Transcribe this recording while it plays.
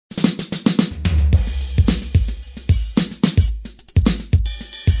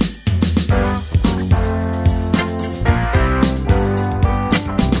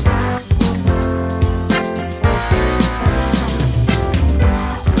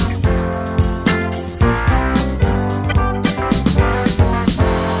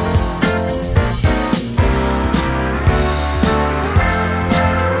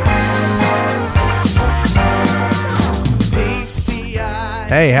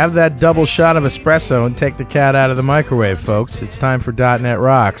Hey, have that double shot of espresso and take the cat out of the microwave, folks. It's time for .NET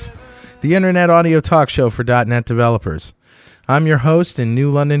Rocks, the internet audio talk show for .NET developers. I'm your host in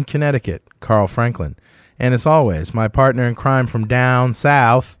New London, Connecticut, Carl Franklin. And as always, my partner in crime from down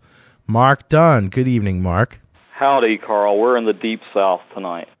south, Mark Dunn. Good evening, Mark. Howdy, Carl. We're in the deep south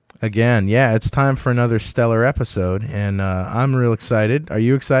tonight. Again, yeah, it's time for another stellar episode, and I'm real excited. Are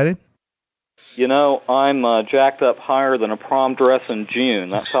you excited? You know, I'm jacked up higher than a prom dress in June.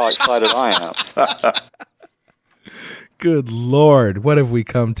 That's how excited I am. Good Lord, what have we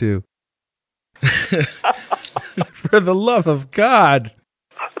come to? For the love of God.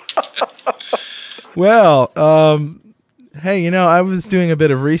 Well, hey, you know, I was doing a bit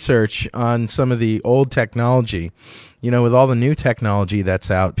of research on some of the old technology. You know, with all the new technology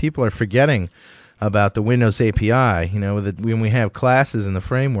that's out, people are forgetting about the Windows API. You know, when we have classes in the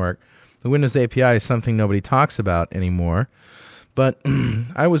framework, the Windows API is something nobody talks about anymore. But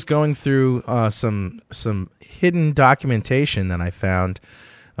I was going through some hidden documentation that I found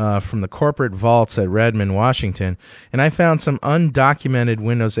from the corporate vaults at Redmond, Washington, and I found some undocumented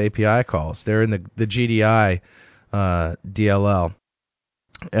Windows API calls. They're in the GDI DLL.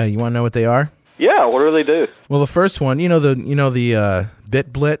 You want to know what they are? Yeah, what do they do? Well, the first one, you know the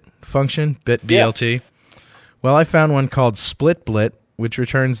bitblit function, bitblt. Yeah. Well, I found one called splitblit, which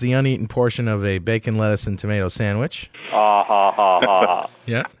returns the uneaten portion of a bacon, lettuce, and tomato sandwich. Ha ha ha ha.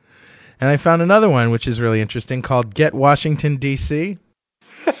 Yeah. And I found another one, which is really interesting, called Get Washington, D.C.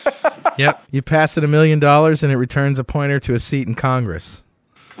 Yep. You pass it $1 million, and it returns a pointer to a seat in Congress.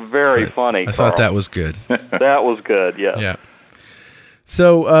 Very funny, I Carl. thought that was good. That was good, yeah. Yeah.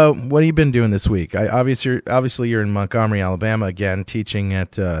 So, what have you been doing this week? Obviously, you're in Montgomery, Alabama again, teaching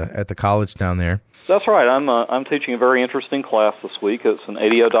at the college down there. That's right. I'm teaching a very interesting class this week. It's an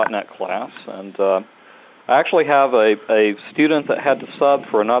ADO.NET class, and I actually have a student that had to sub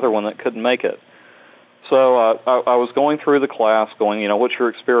for another one that couldn't make it. So I was going through the class going, you know, what's your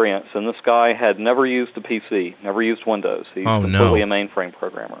experience? And this guy had never used a PC, never used Windows. He's completely a mainframe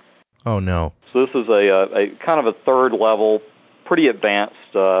programmer. Oh, no. So this is a kind of a third level, pretty advanced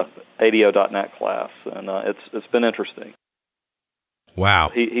ADO.NET class, and it's been interesting.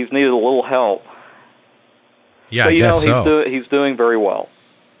 Wow. He's needed a little help. Yeah, but, I guess so. He's doing very well.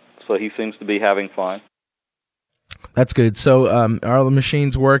 So he seems to be having fun. That's good. So are the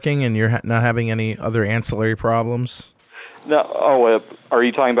machines working and you're not having any other ancillary problems? No. Are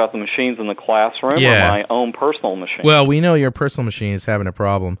you talking about the machines in the classroom or my own personal machine? Well, we know your personal machine is having a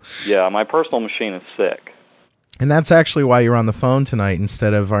problem. Yeah, my personal machine is sick. And that's actually why you're on the phone tonight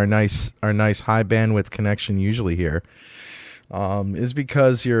instead of our nice high bandwidth connection usually here. Is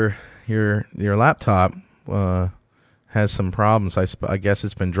because your laptop has some problems. I guess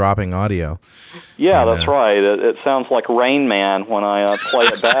it's been dropping audio. Yeah, that's right. It sounds like Rain Man when I play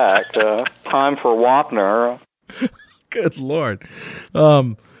it back. Time for Wapner. Good Lord.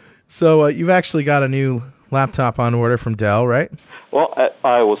 So you've actually got a new laptop on order from Dell, right? Well,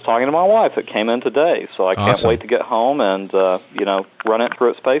 I was talking to my wife. It came in today, so I can't wait to get home and run it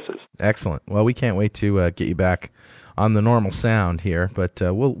through its paces. Excellent. Well, we can't wait to get you back on the normal sound here, but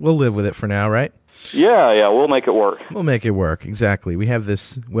we'll live with it for now, right? Yeah, we'll make it work. We'll make it work, exactly. We have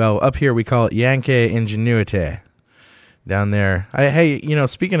this, well, up here we call it Yankee Ingenuity. Down there. Hey, you know,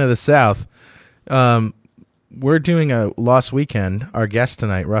 speaking of the South, we're doing a Lost Weekend. Our guest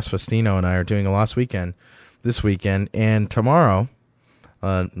tonight, Russ Fustino, and I are doing a Lost Weekend this weekend, and tomorrow,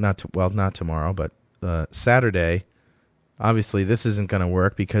 not tomorrow, but Saturday, obviously this isn't going to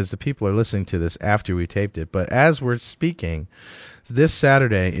work because the people are listening to this after we taped it, but as we're speaking, this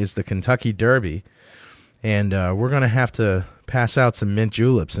Saturday is the Kentucky Derby, and we're going to have to pass out some mint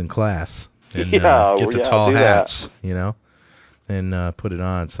juleps in class and get the tall hats, you know, and put it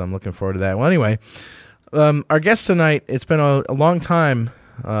on. So I'm looking forward to that. Well, anyway, our guest tonight, it's been a long time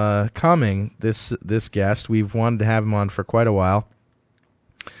coming, this guest. We've wanted to have him on for quite a while,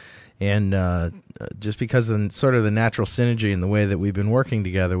 and just because of sort of the natural synergy in the way that we've been working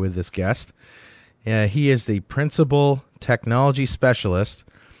together with this guest. He is the principal technology specialist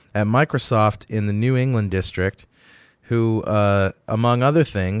at Microsoft in the New England district, who, among other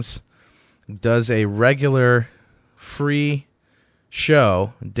things, does a regular free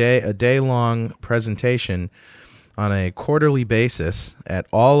show, a day-long presentation on a quarterly basis at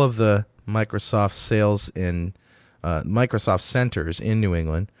all of the Microsoft sales in Microsoft centers in New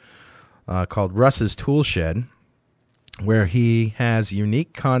England, called Russ's Toolshed, where he has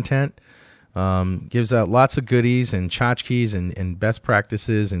unique content, gives out lots of goodies and tchotchkes and best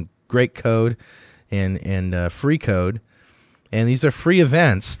practices and great code and free code. And these are free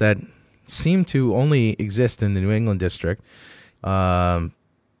events that seem to only exist in the New England district.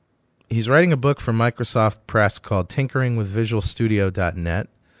 he's writing a book for Microsoft Press called Tinkering with VisualStudio.net.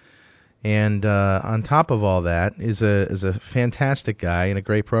 And on top of all that is a fantastic guy and a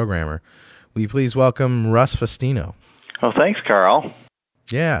great programmer. Will you please welcome Russ Fustino? Well, thanks, Carl.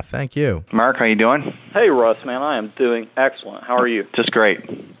 Yeah, thank you. Mark, how you doing? Hey, Russ, man, I am doing excellent. How are you? Just great.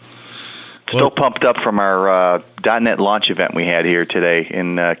 Still pumped up from our .NET launch event we had here today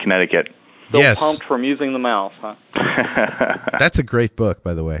in Connecticut. Still pumped from using the mouse, huh? That's a great book,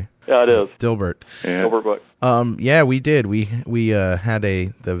 by the way. Yeah, it is. Dilbert. Yeah. Dilbert book. Yeah, we did. We had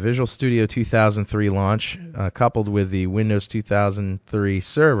the Visual Studio 2003 launch coupled with the Windows 2003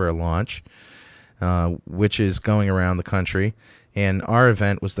 server launch, which is going around the country. And our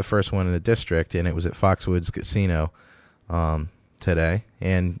event was the first one in the district, and it was at Foxwoods Casino today.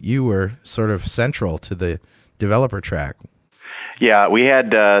 And you were sort of central to the developer track. Yeah, we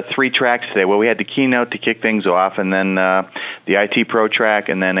had 3 tracks today. Well, we had the keynote to kick things off, and then the IT Pro track,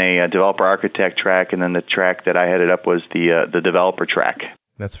 and then a developer architect track, and then the track that I headed up was the developer track.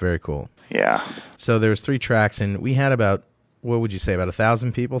 That's very cool. Yeah. So there was 3 tracks, and we had about, what would you say, about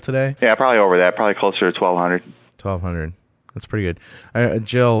 1,000 people today? Yeah, probably over that. Probably closer to 1,200. 1,200. That's pretty good.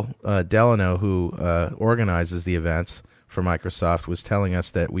 Jill Delano, who organizes the events for Microsoft, was telling us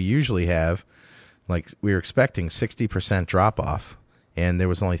that we usually have, we were expecting 60% drop-off, and there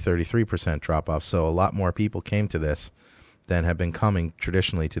was only 33% drop-off, so a lot more people came to this than have been coming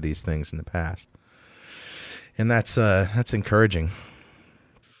traditionally to these things in the past. And that's encouraging.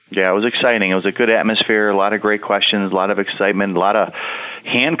 Yeah, it was exciting. It was a good atmosphere, a lot of great questions, a lot of excitement, a lot of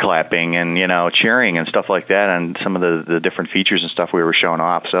hand clapping and, cheering and stuff like that on some of the different features and stuff we were showing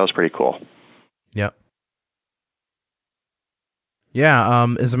off, so that was pretty cool. Yep. Yeah,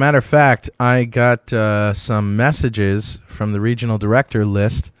 as a matter of fact, I got some messages from the regional director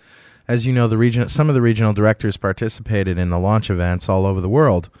list. As you know, some of the regional directors participated in the launch events all over the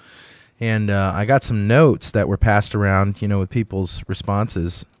world. And I got some notes that were passed around, with people's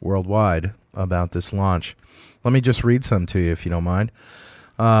responses worldwide about this launch. Let me just read some to you, if you don't mind.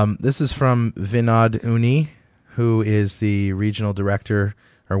 This is from Vinod Uni, who is the regional director,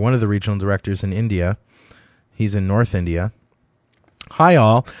 or one of the regional directors in India. He's in North India. Hi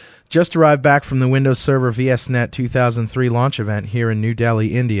all, just arrived back from the Windows Server VSNet 2003 launch event here in New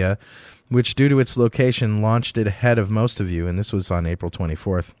Delhi, India, which due to its location launched it ahead of most of you, and this was on April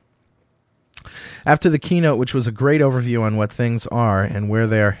 24th. After the keynote, which was a great overview on what things are and where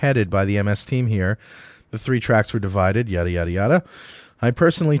they are headed by the MS team here, the 3 tracks were divided, yada yada yada. I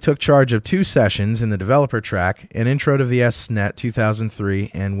personally took charge of 2 sessions in the developer track, an intro to VSNet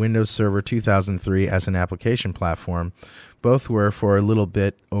 2003 and Windows Server 2003 as an application platform. Both were for a little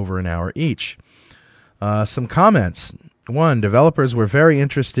bit over an hour each. Some comments. 1, developers were very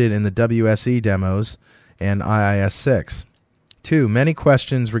interested in the WSE demos and IIS6. 2, many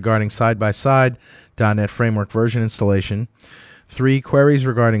questions regarding side-by-side .NET Framework version installation. 3, queries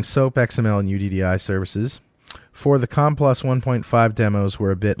regarding SOAP, XML, and UDDI services. 4, the COM Plus 1.5 demos were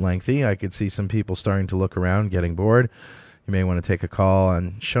a bit lengthy. I could see some people starting to look around, getting bored. You may want to take a call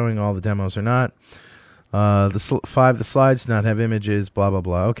on showing all the demos or not. 5, the slides do not have images, blah, blah,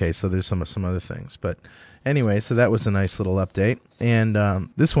 blah. Okay, so there's some other things. But anyway, so that was a nice little update. And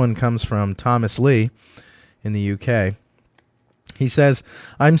this one comes from Thomas Lee in the UK. He says,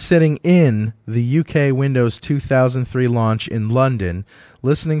 I'm sitting in the UK Windows 2003 launch in London,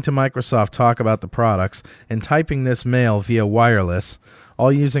 listening to Microsoft talk about the products, and typing this mail via wireless,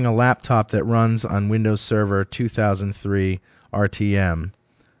 all using a laptop that runs on Windows Server 2003 RTM.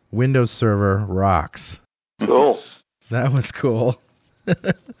 Windows Server rocks. Cool. That was cool.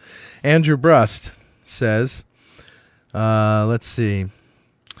 Andrew Brust says, let's see.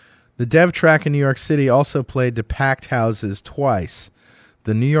 The dev track in New York City also played to packed houses twice.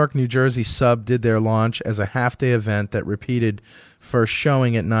 The New York, New Jersey sub did their launch as a half-day event that repeated first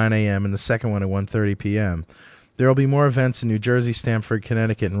showing at 9 a.m. and the second one at 1:30 p.m. There will be more events in New Jersey, Stamford,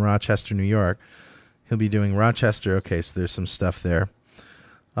 Connecticut, and Rochester, New York. He'll be doing Rochester. Okay, so there's some stuff there.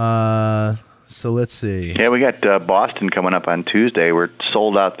 So let's see. Yeah, we got Boston coming up on Tuesday. We're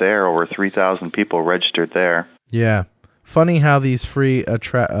sold out there. Over 3,000 people registered there. Yeah. Funny how these free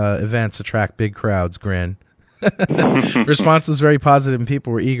events attract big crowds, Grin. Response was very positive, and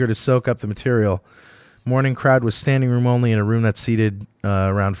people were eager to soak up the material. Morning crowd was standing room only in a room that seated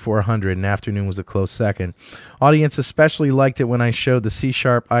around 400, and afternoon was a close second. Audience especially liked it when I showed the C#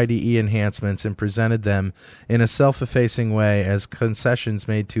 IDE enhancements and presented them in a self-effacing way as concessions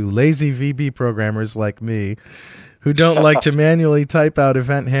made to lazy VB programmers like me who don't like to manually type out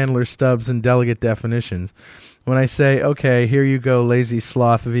event handler stubs and delegate definitions. When I say, okay, here you go, lazy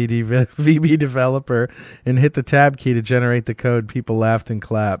sloth VB developer, and hit the tab key to generate the code, people laughed and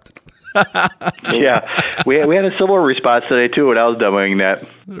clapped. Yeah, we had a similar response today too when I was demoing that.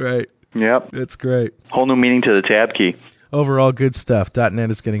 Right. Yep. That's great. Whole new meaning to the tab key. Overall, good stuff.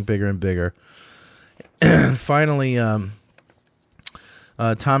 .NET is getting bigger and bigger. Finally,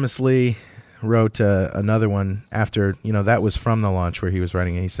 Thomas Lee wrote another one after, that was from the launch where he was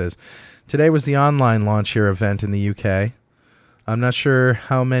writing it. He says, today was the online launch here event in the UK. I'm not sure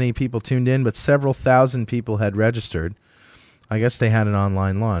how many people tuned in, but several thousand people had registered. I guess they had an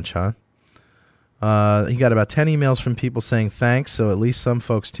online launch, huh? He got about 10 emails from people saying thanks, so at least some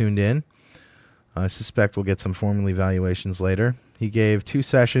folks tuned in. I suspect we'll get some formal evaluations later. He gave 2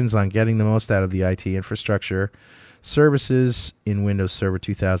 sessions on getting the most out of the IT infrastructure services in Windows Server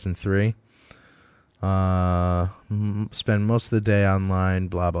 2003. Spend most of the day online,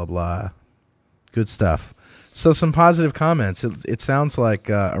 blah, blah, blah. Good stuff. So some positive comments. It sounds like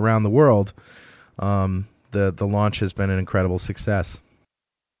around the world, the launch has been an incredible success.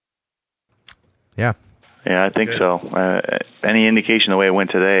 Yeah. Yeah, I think so. Any indication the way it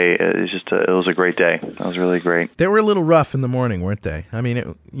went today, it was a great day. It was really great. They were a little rough in the morning, weren't they? I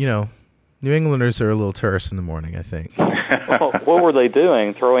mean, New Englanders are a little terse in the morning, I think. Well, what were they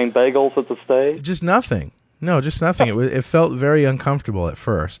doing? Throwing bagels at the stage? Just nothing. No, just nothing. It felt very uncomfortable at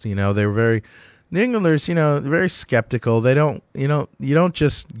first. They were very... New Englanders, very skeptical. They don't, you don't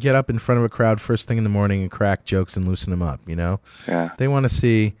just get up in front of a crowd first thing in the morning and crack jokes and loosen them up, Yeah. They want to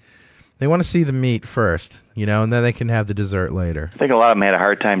see the meat first, and then they can have the dessert later. I think a lot of them had a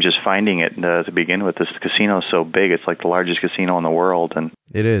hard time just finding it to begin with. This casino is so big; it's like the largest casino in the world, and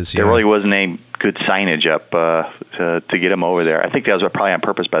it is. There really wasn't any good signage up to get them over there. I think that was probably on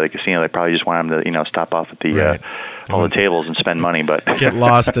purpose by the casino. They probably just wanted them to, stop off at the all the tables and spend money, but get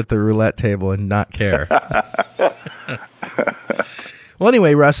lost at the roulette table and not care. Well,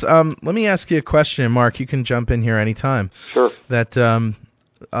 anyway, Russ, let me ask you a question. Mark, you can jump in here anytime. Sure. That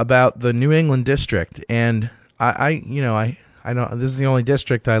about the New England district, and I don't. This is the only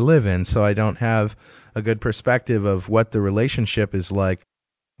district I live in, so I don't have a good perspective of what the relationship is like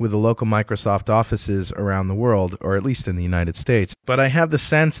with the local Microsoft offices around the world, or at least in the United States. But I have the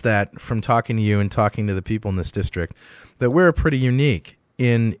sense that from talking to you and talking to the people in this district, that we're pretty unique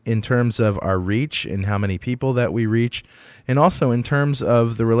in terms of our reach and how many people that we reach, and also in terms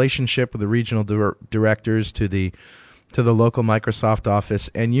of the relationship with the regional directors to the local Microsoft office,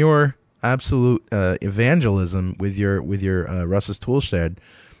 and your absolute evangelism with your Russ's Toolshed.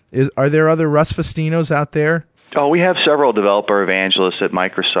 Are there other Russ Fustinos out there? Oh, we have several developer evangelists at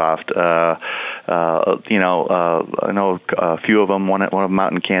Microsoft. I know a few of them. One of them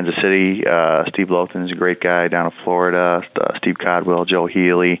out in Kansas City. Steve Lothan is a great guy down in Florida. Steve Codwell, Joe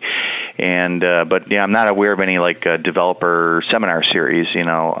Healy, but I'm not aware of any developer seminar series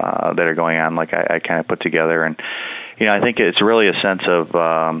that are going on like I kind of put together. And I think it's really a sense of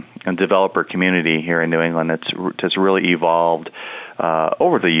a developer community here in New England that's really evolved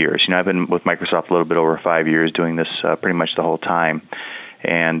over the years. I've been with Microsoft a little bit over 5 years, doing this pretty much the whole time.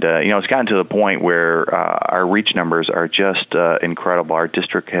 And, it's gotten to the point where our reach numbers are just incredible. Our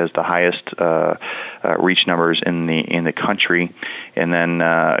district has the highest reach numbers in the country. And then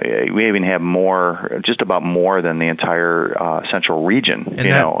we even have just about more than the entire central region,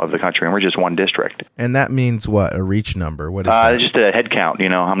 of the country. And we're just one district. And that means what, a reach number? What is that? Just a head count,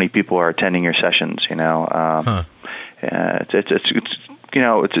 how many people are attending your sessions,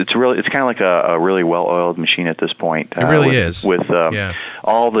 It's kind of like a really well-oiled machine at this point. It really is with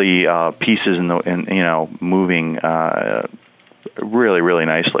all the pieces moving really, really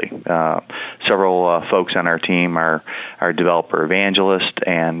nicely. Several folks on our team are developer evangelists,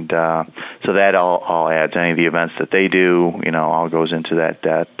 and so that all adds. Any of the events that they do, all goes into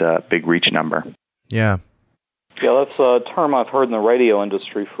that big reach number. Yeah. Yeah, that's a term I've heard in the radio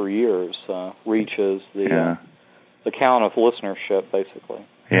industry for years. Reach is the count of listenership, basically.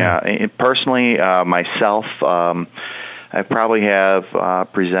 Yeah, and personally, myself, I probably have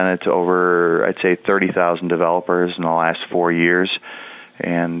presented to over, I'd say, 30,000 developers in the last 4 years,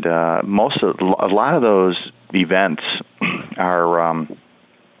 and a lot of those events are,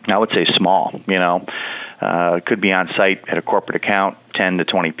 I would say, small. It could be on site at a corporate account, 10 to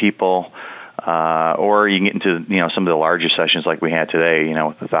 20 people. Or you can get into some of the larger sessions like we had today,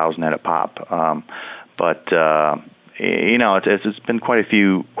 with 1,000 at a pop. It's been quite a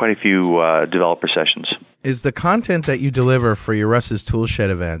few developer sessions. Is the content that you deliver for your Russ's Toolshed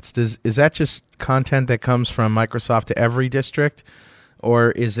events, is that just content that comes from Microsoft to every district,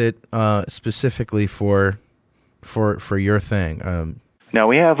 or is it specifically for your thing? No,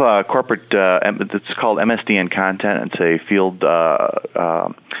 we have corporate. It's called MSDN Content. It's a field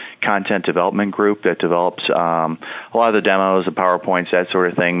content development group that develops a lot of the demos, the PowerPoints, that sort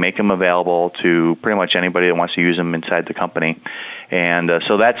of thing. Make them available to pretty much anybody that wants to use them inside the company, and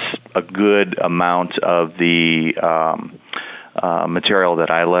so that's a good amount of the material that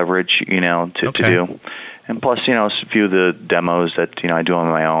I leverage, to do. And plus, a few of the demos that, I do on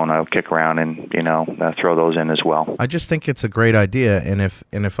my own, I'll kick around and, throw those in as well. I just think it's a great idea. And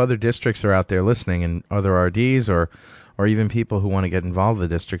if other districts are out there listening, and other RDs or even people who want to get involved with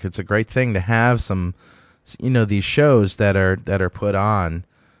the district, it's a great thing to have some, these shows that are put on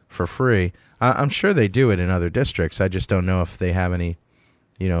for free. I'm sure they do it in other districts. I just don't know if they have any,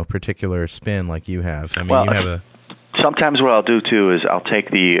 particular spin like you have. I mean, you have a... Sometimes what I'll do, too, is I'll take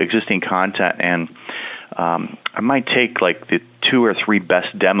the existing content and I might take like the 2 or 3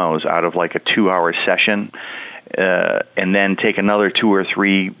 best demos out of like a 2-hour session, and then take another 2 or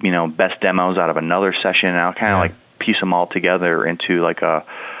 3, best demos out of another session, and I'll kind of like piece them all together into like a,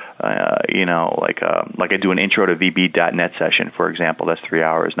 like I do an intro to VB.net session, for example. That's 3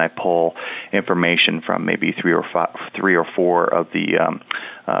 hours, and I pull information from maybe 3 or 4 of the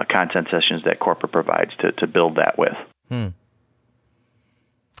content sessions that corporate provides to build that with.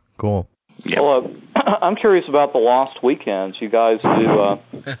 Cool. Yep. Well, I'm curious about the Lost Weekends. You guys do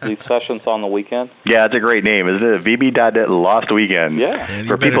these sessions on the weekend? Yeah, it's a great name, isn't it? VB.net Lost Weekend. Yeah.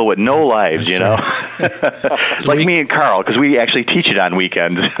 For people with no lives, It's like me and Carl, because we actually teach it on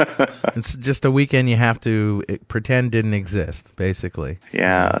weekends. It's just a weekend you have to pretend didn't exist, basically.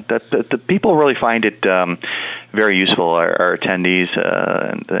 Yeah, the people really find it very useful, our attendees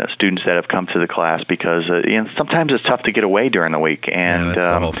and students that have come to the class, because sometimes it's tough to get away during the week. And, that's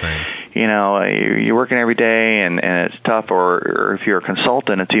the whole thing. You're working every day, and it's tough, or if you're a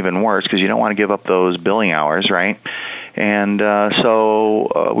consultant, it's even worse, because you don't want to give up those billing hours, right? And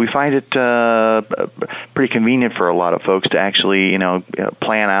so we find it pretty convenient for a lot of folks to actually,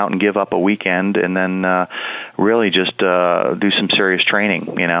 plan out and give up a weekend, and then really just do some serious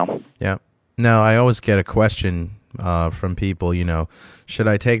training, Yeah. No, I always get a question from people, should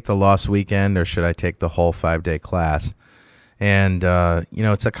I take the Lost Weekend or should I take the whole 5-day class? And,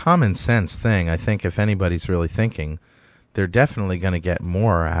 it's a common sense thing. I think if anybody's really thinking, they're definitely going to get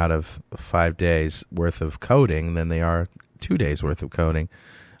more out of 5 days worth of coding than they are 2 days worth of coding.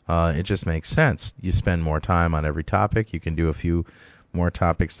 It just makes sense. You spend more time on every topic. You can do a few more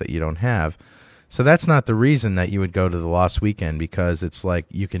topics that you don't have. So that's not the reason that you would go to the Lost Weekend, because it's like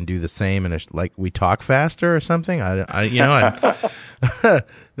you can do the same and like we talk faster or something. I'm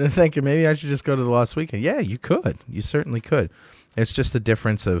then thinking maybe I should just go to the Lost Weekend. Yeah, you could. You certainly could. It's just the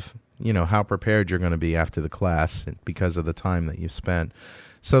difference of, how prepared you're going to be after the class because of the time that you've spent.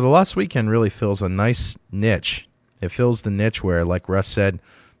 So the Lost Weekend really fills a nice niche. It fills the niche where, like Russ said,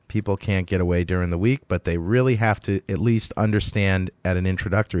 people can't get away during the week, but they really have to at least understand at an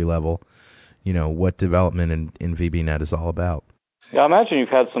introductory level what development in VBNet is all about. Yeah, I imagine you've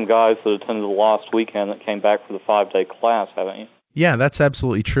had some guys that attended the Lost Weekend that came back for the 5-day class, haven't you? Yeah, that's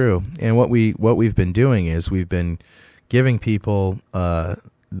absolutely true. And what we've been doing is we've been giving people,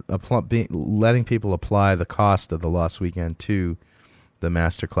 letting people apply the cost of the Lost Weekend to the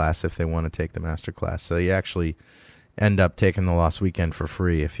master class if they want to take the master class. So you actually end up taking the Lost Weekend for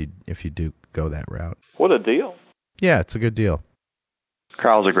free if you do go that route. What a deal! Yeah, it's a good deal.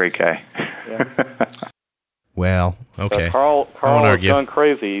 Carl's a great guy. Yeah. Well, okay. Carl is going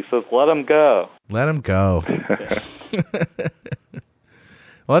crazy. He says, "Let him go." Let him go.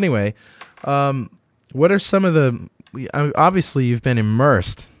 Well, anyway, what are some of the... Obviously, you've been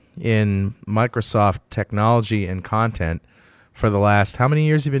immersed in Microsoft technology and content for the last... How many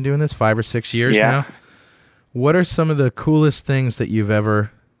years have you been doing this? 5 or 6 years now? What are some of the coolest things that you've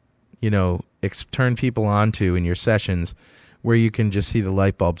ever, turned people onto in your sessions, where you can just see the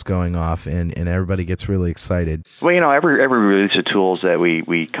light bulbs going off and everybody gets really excited? Well, every release of tools that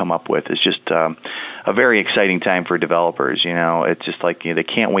we come up with is just a very exciting time for developers. It's just like they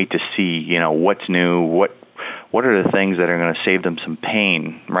can't wait to see what's new, what are the things that are going to save them some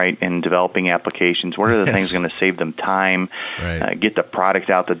pain, right, in developing applications? What are the things going to save them time, get the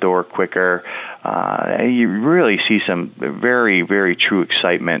product out the door quicker? You really see some very, very true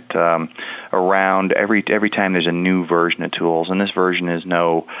excitement around every time there's a new version of tools, and this version is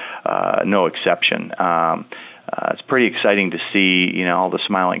no exception. It's pretty exciting to see, all the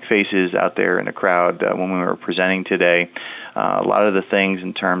smiling faces out there in the crowd when we were presenting today. A lot of the things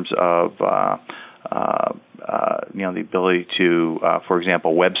in terms of the ability to, for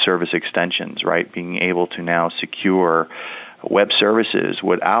example, web service extensions, right? Being able to now secure web services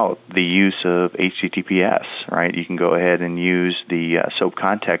without the use of HTTPS, right? You can go ahead and use the SOAP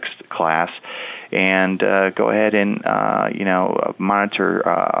context class and go ahead and monitor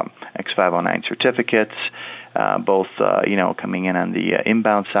X509 certificates, both coming in on the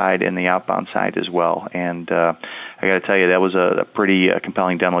inbound side and the outbound side as well. And I got to tell you, that was a pretty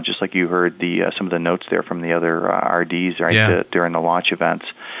compelling demo, just like you heard some of the notes there from the other RDs, right, during the launch events.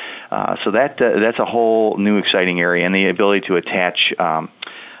 So that's a whole new exciting area, and the ability to attach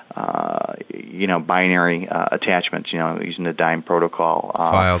binary attachments, using the DIME protocol.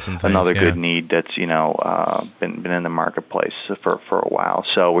 Files and things, another good need that's, been in the marketplace for a while.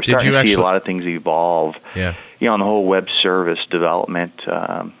 So we're starting to see a lot of things evolve, in the whole web service development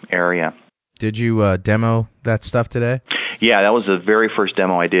area. Did you demo that stuff today? Yeah, that was the very first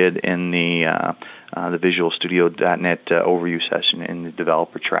demo I did in the VisualStudio.net overview session in the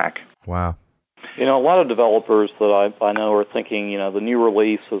developer track. Wow. A lot of developers that I know are thinking, the new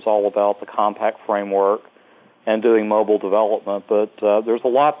release is all about the compact framework and doing mobile development, but there's a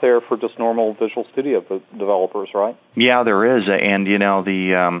lot there for just normal Visual Studio developers, right? Yeah, there is, and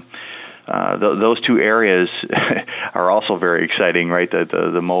those two areas are also very exciting, right?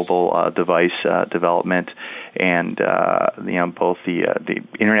 The mobile device development, and both the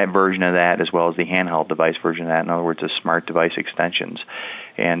internet version of that as well as the handheld device version of that. In other words, the smart device extensions.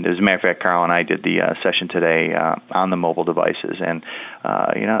 And as a matter of fact, Carl and I did the session today on the mobile devices, and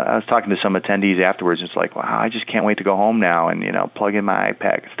I was talking to some attendees afterwards. It's like, wow, I just can't wait to go home now and plug in my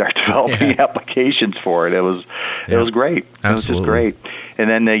iPad and start developing applications for it. It was great. Absolutely. It was just great. And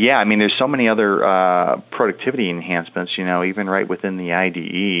then there's so many other productivity enhancements, even right within the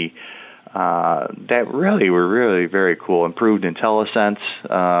IDE that really were really very cool. Improved IntelliSense.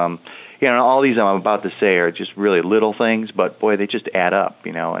 All these I'm about to say are just really little things, but boy, they just add up,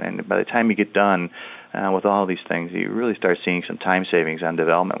 and by the time you get done with all these things, you really start seeing some time savings on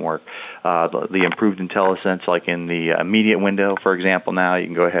development work. The improved IntelliSense, like in the immediate window, for example, now you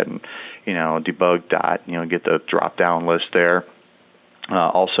can go ahead and, debug dot, get the drop-down list there.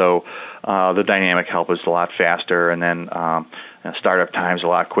 Also, the dynamic help is a lot faster, and then startup time's a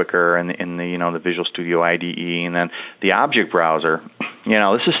lot quicker in the Visual Studio IDE, and then the object browser.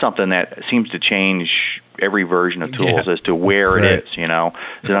 This is something that seems to change every version of tools as to where it is. Is it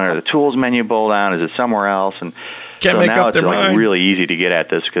under the tools menu pull down? Is it somewhere else? And Can't so make now up it's their mind. Really easy to get at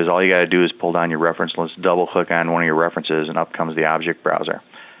this, because all you got to do is pull down your reference list, double click on one of your references, and up comes the object browser.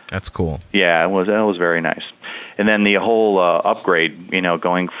 That's cool. Yeah, that was very nice. And then the whole upgrade,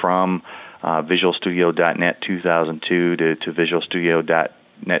 going from VisualStudio.net 2002 to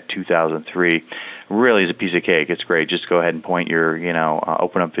VisualStudio.net 2003 really is a piece of cake. It's great. Just go ahead and point your,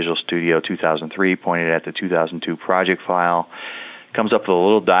 open up Visual Studio 2003, point it at the 2002 project file. Comes up with a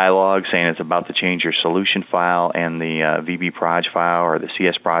little dialog saying it's about to change your solution file and the VB-proj file or the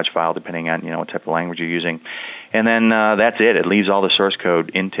CS-proj file, depending on what type of language you're using. And then that's it. It leaves all the source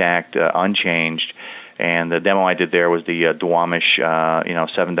code intact, unchanged. And the demo I did there was the Duwamish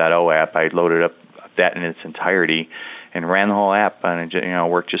 7.0 app. I loaded up that in its entirety and ran the whole app, and it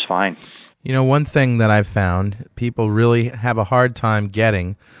worked just fine. One thing that I've found people really have a hard time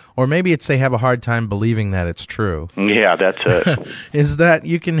getting, or maybe it's they have a hard time believing that it's true. Yeah, that's it. Is that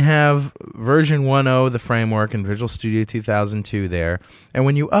you can have version 1.0 of the framework in Visual Studio 2002 there, and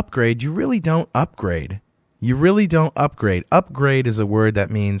when you upgrade, you really don't upgrade. You really don't upgrade. Upgrade is a word that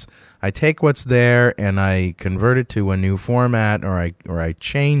means I take what's there and I convert it to a new format, or I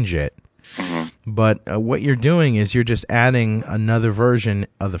change it. Mm-hmm. But what you're doing is you're just adding another version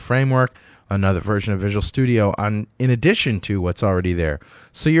of the framework, another version of Visual Studio in addition to what's already there.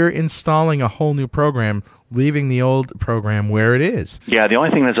 So you're installing a whole new program, leaving the old program where it is. Yeah, the only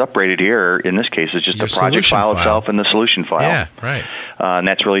thing that's upgraded here in this case is just Your the project file itself and the solution file. Yeah, right. And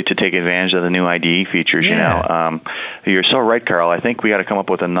that's really to take advantage of the new IDE features. You're so right, Carl. I think we got to come up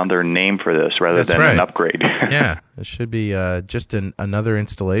with another name for this rather than an upgrade. Yeah, it should be just another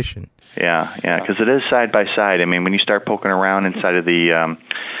installation. Yeah, because it is side by side. I mean, when you start poking around inside of the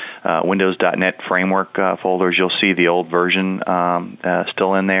Windows.net framework folders, you'll see the old version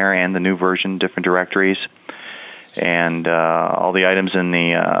still in there and the new version, different directories. And all the items in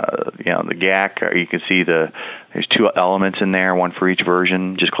the GAC, you can see there's two elements in there, one for each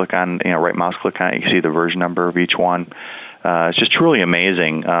version. Just click on, right mouse click on it, you can see the version number of each one. It's just truly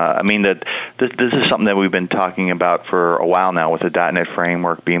amazing. I mean, that this is something that we've been talking about for a while now with the .NET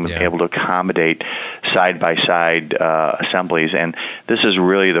framework being able to accommodate side-by-side assemblies. And this is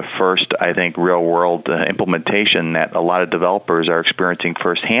really the first, I think, real-world implementation that a lot of developers are experiencing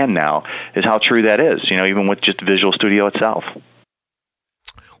firsthand now, is how true that is, even with just Visual Studio itself.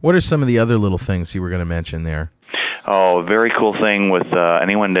 What are some of the other little things you were going to mention there? Oh, very cool thing with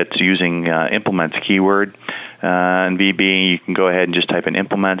anyone that's using implements keyword. In VB, you can go ahead and just type in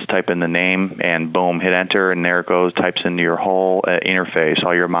implements, type in the name, and boom, hit enter, and there it goes. Types into your whole interface,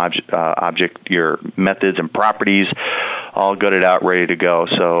 all your your methods and properties, all gutted out, ready to go.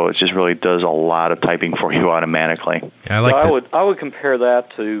 So it just really does a lot of typing for you automatically. I like that. I would compare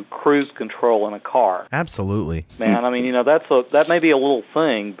that to cruise control in a car. Absolutely, man. I mean, that may be a little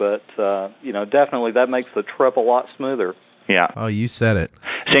thing, but definitely that makes the trip a lot smoother. Yeah. Oh, you said it.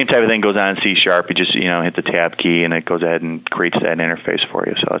 Same type of thing goes on in C#. You just hit the tab key, and it goes ahead and creates that interface for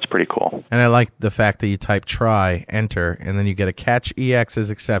you. So that's pretty cool. And I like the fact that you type try, enter, and then you get a catch EX's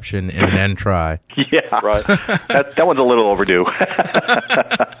exception and an end try. Yeah, right. that one's a little overdue.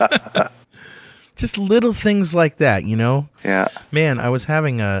 Just little things like that, Yeah. Man, I was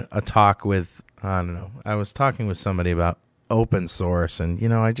having a talk with, I don't know, I was talking with somebody about open source, and,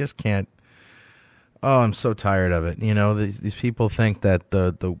 I just can't. Oh, I'm so tired of it. These people think that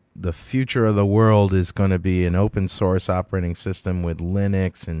the future of the world is going to be an open source operating system with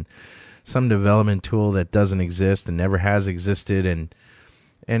Linux and some development tool that doesn't exist and never has existed.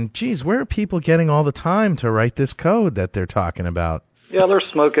 And geez, where are people getting all the time to write this code that they're talking about? Yeah, they're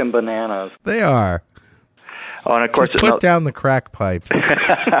smoking bananas. They are. Oh, and of course, put down the crack pipe.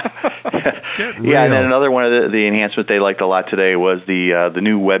 Yeah, and then another one of the enhancements they liked a lot today was the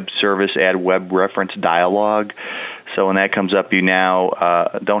new web service add web reference dialog. So when that comes up, you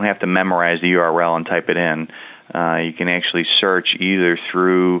now don't have to memorize the URL and type it in. You can actually search either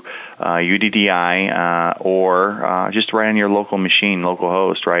through UDDI or just right on your local machine, local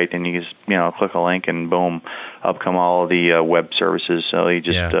host, right? And you just click a link and boom, up come all the web services. So you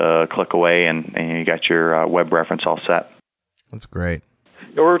just click away and you got your web reference all set. That's great.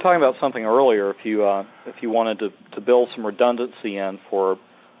 We were talking about something earlier. If you wanted to build some redundancy in for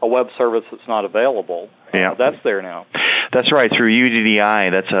a web service that's not available, that's there now. That's right. Through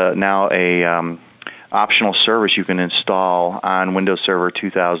UDDI, that's now a optional service you can install on Windows Server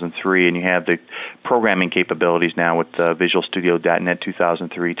 2003, and you have the programming capabilities now with Visual Studio .NET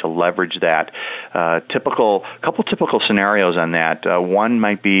 2003 to leverage that. Couple typical scenarios on that. One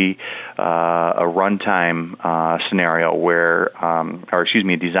might be a runtime scenario where,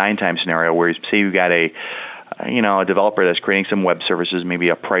 a design time scenario where, say you got a developer that's creating some web services, maybe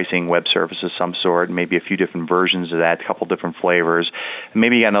a pricing web service of some sort, maybe a few different versions of that, a couple different flavors.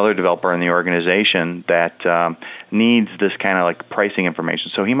 Maybe you got another developer in the organization that needs this kind of like pricing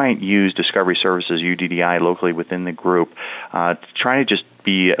information. So he might use Discovery Services, UDDI, locally within the group, trying to just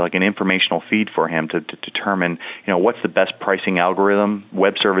be like an informational feed for him to determine, what's the best pricing algorithm,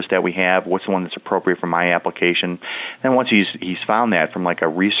 web service that we have, what's the one that's appropriate for my application. And once he's found that from like a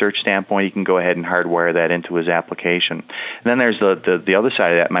research standpoint, he can go ahead and hardwire that into his application. And then there's the other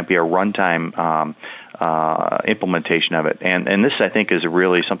side of that might be a runtime implementation of it. And this, I think, is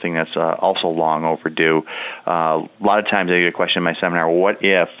really something that's also long overdue. A lot of times I get a question in my seminar, what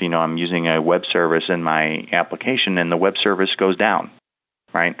if, I'm using a web service in my application and the web service goes down,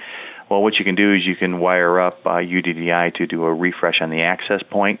 right? Well, what you can do is you can wire up UDDI to do a refresh on the access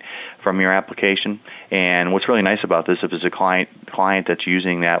point from your application. And what's really nice about this, if it's a client that's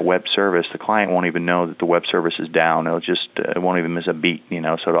using that web service, the client won't even know that the web service is down. It won't even miss a beat,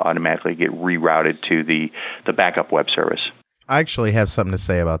 so it'll automatically get rerouted to the backup web service. I actually have something to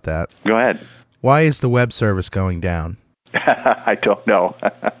say about that. Go ahead. Why is the web service going down? I don't know.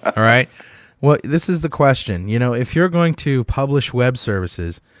 All right. Well, this is the question. If you're going to publish web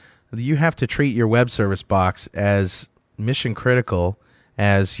services, you have to treat your web service box as mission critical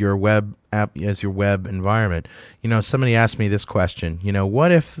as your web app, as your web environment. Somebody asked me this question.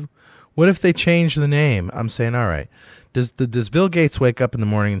 What if they change the name? I'm saying, all right. Does Bill Gates wake up in the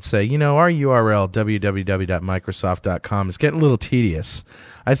morning and say, our URL www.microsoft.com is getting a little tedious.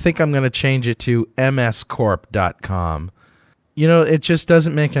 I think I'm going to change it to mscorp.com. It just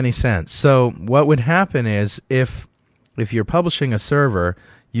doesn't make any sense. So what would happen is if you're publishing a server,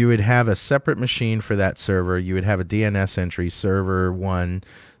 you would have a separate machine for that server. You would have a DNS entry, server 1,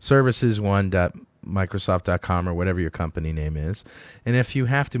 services1.microsoft.com or whatever your company name is. And if you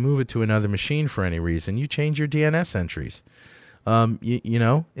have to move it to another machine for any reason, you change your DNS entries.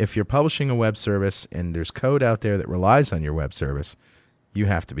 If you're publishing a web service and there's code out there that relies on your web service, you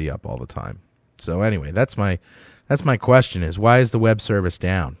have to be up all the time. So anyway, that's my question is, why is the web service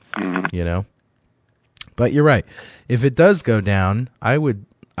down? But you're right. If it does go down, I would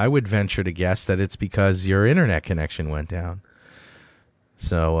venture to guess that it's because your internet connection went down.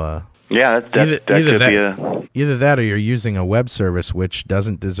 So Yeah, that could be a... Either that or you're using a web service which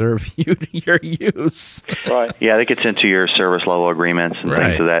doesn't deserve your use. Right. Yeah, that gets into your service level agreements and Right.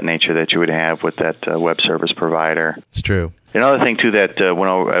 things of that nature that you would have with that web service provider. It's true. Another thing, too, that went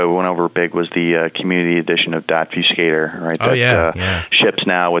over big was the community edition of .Fuscator, right? Oh, that ships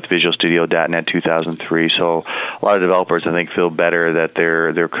now with Visual Studio .NET 2003. So a lot of developers, I think, feel better that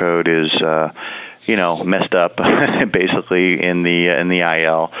their code is... messed up basically in the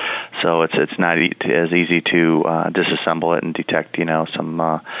IL, so it's not as easy to disassemble it and detect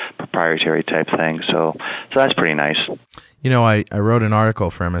some proprietary type things. So that's pretty nice. I wrote an article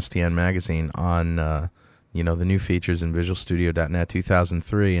for MSDN Magazine on the new features in Visual Studio .NET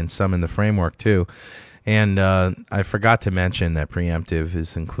 2003 and some in the framework too. And I forgot to mention that Preemptive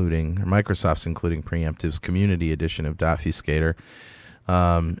is Microsoft's including Preemptive's community edition of .Fuscator.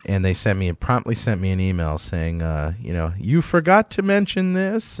 And they promptly sent me an email saying, you forgot to mention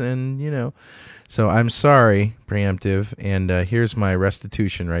this, and so I'm sorry, Preemptive, and here's my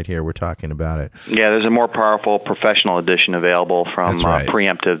restitution right here. We're talking about it. Yeah, there's a more powerful professional edition available from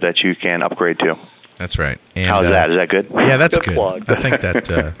Preemptive that you can upgrade to. That's right. And, how's that? Is that good? Yeah, that's good. Plug. I think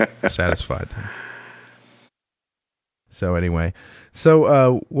that satisfied them. So anyway,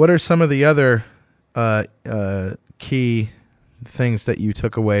 what are some of the other key things that you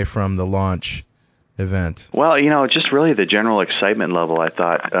took away from the launch event? Well, just really the general excitement level. I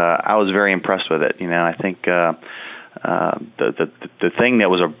thought I was very impressed with it. I think the thing that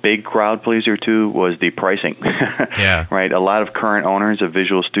was a big crowd pleaser too was the pricing. Yeah. Right. A lot of current owners of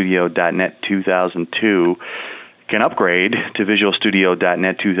Visual Studio .NET 2002 can upgrade to Visual Studio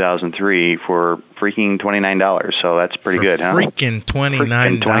 .NET 2003 for freaking $29. So that's pretty good, huh? Freaking $29.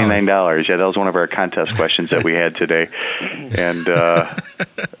 Freaking $29. Yeah, that was one of our contest questions that we had today. And did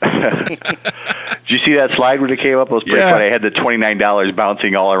you see that slide when it came up? It was pretty funny. I had the $29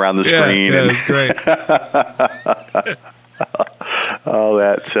 bouncing all around the screen. Yeah, it was great. All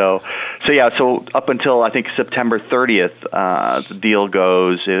that. So up until I think September 30th, the deal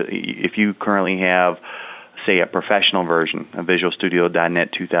goes. If you currently have, say, a professional version of Visual Studio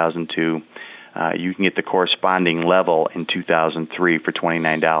 .NET 2002, you can get the corresponding level in 2003 for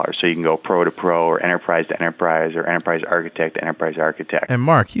 $29. So you can go pro to pro, or enterprise to enterprise, or enterprise architect to enterprise architect. And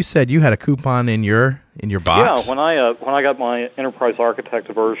Mark, you said you had a coupon in your box. Yeah, when I got my enterprise architect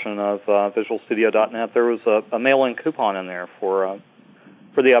version of Visual Studio .NET, there was a mail-in coupon in there for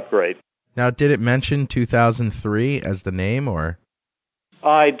the upgrade. Now, did it mention 2003 as the name, or?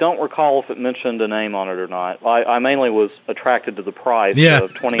 I don't recall if it mentioned a name on it or not. I mainly was attracted to the price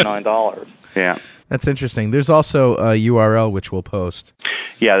of $29. Yeah. That's interesting. There's also a URL which we'll post.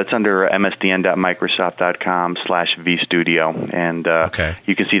 Yeah, that's under msdn.microsoft.com/vstudio, and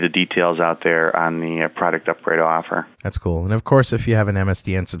you can see the details out there on the product upgrade offer. That's cool. And of course, if you have an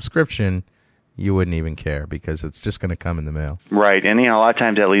MSDN subscription, you wouldn't even care because it's just going to come in the mail. Right, and a lot of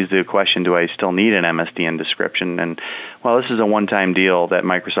times that leads to the question, do I still need an MSDN subscription? And, well, this is a one-time deal that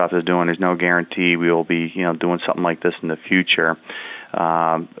Microsoft is doing. There's no guarantee we will be doing something like this in the future.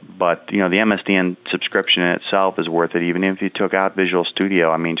 But the MSDN subscription in itself is worth it, even if you took out Visual Studio.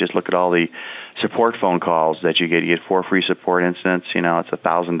 I mean, just look at all the support phone calls that you get. You get 4 free support incidents. It's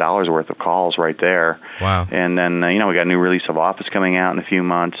 $1,000 worth of calls right there. Wow. And then, we got a new release of Office coming out in a few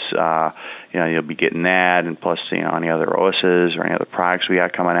months. You'll be getting that, and plus, any other OSs or any other products we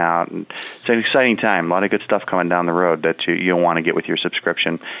got coming out. And it's an exciting time. A lot of good stuff coming down the road that you'll want to get with your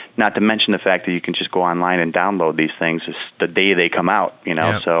subscription. Not to mention the fact that you can just go online and download these things the day they come out.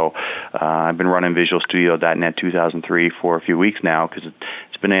 Yeah. So I've been running Visual Studio .NET 2003 for a few weeks now because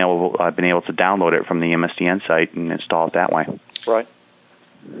I've been able to download it from the MSDN site and install it that way. Right.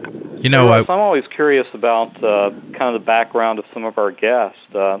 I'm always curious about kind of the background of some of our guests.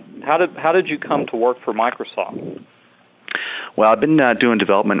 How did you come to work for Microsoft? Well, I've been doing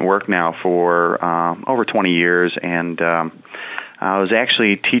development work now for over 20 years, and I was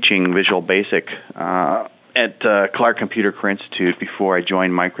actually teaching Visual Basic at Clark Computer Career Institute before I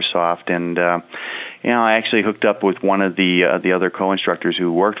joined Microsoft, and I actually hooked up with one of the other co-instructors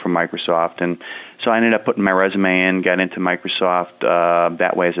who worked for Microsoft, and so I ended up putting my resume in, got into Microsoft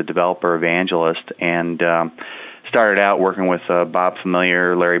that way as a developer evangelist, and started out working with Bob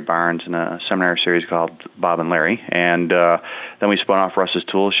Familiar, Larry Barnes, in a seminar series called Bob and Larry, and then we spun off Russ's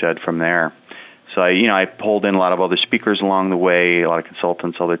Toolshed from there. So I pulled in a lot of other speakers along the way, a lot of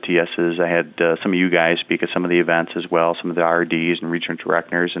consultants, other TSs. I had some of you guys speak at some of the events as well, some of the RDs and regional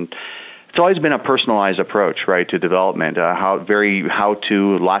directors, and it's always been a personalized approach, right, to development.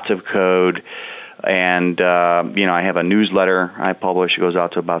 How-to, lots of code, and I have a newsletter I publish. It goes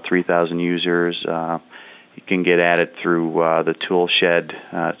out to about 3,000 users. you can get at it through the Toolshed.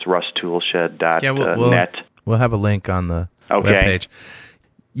 It's russtoolshed.net. Yeah, we'll have a link on the webpage.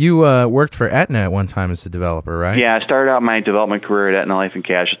 You worked for Aetna at one time as a developer, right? Yeah, I started out my development career at Aetna Life and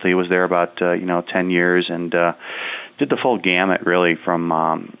Casualty. Was there about 10 years, and did the full gamut really from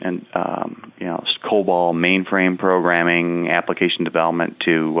COBOL mainframe programming, application development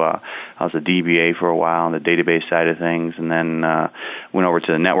to I was a DBA for a while on the database side of things, and then went over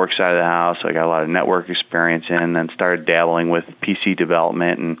to the network side of the house. So I got a lot of network experience and then started dabbling with PC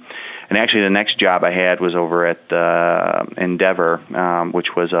development and actually the next job I had was over at Endeavor,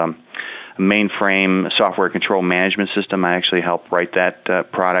 which was a mainframe software control management system. I actually helped write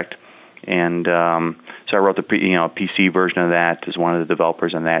that product, and so I wrote the PC version of that as one of the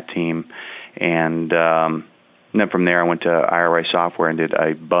developers on that team, and then from there I went to IRI Software and did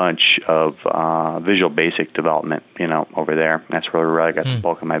a bunch of Visual Basic development, over there. That's where I got the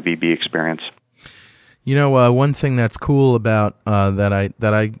bulk of my VB experience. One thing that's cool about that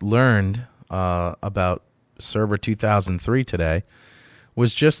I learned about Server 2003 today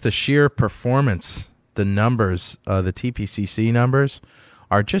was just the sheer performance. The numbers, the TPCC numbers,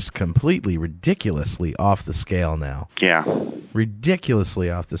 are just completely ridiculously off the scale now. Yeah.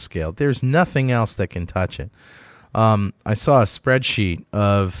 Ridiculously off the scale. There's nothing else that can touch it. I saw a spreadsheet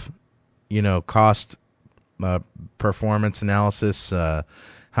of, cost performance analysis,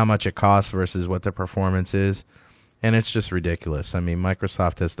 how much it costs versus what the performance is, and it's just ridiculous. I mean,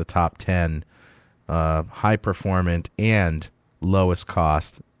 Microsoft has the top 10 high performant and lowest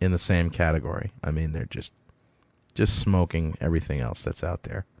cost in the same category. I mean, they're just smoking everything else that's out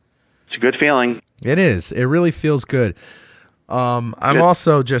there. It's a good feeling. It is. It really feels good. I'm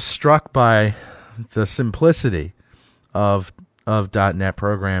also just struck by the simplicity of .NET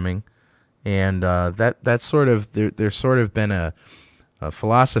programming, and that's sort of there's sort of been a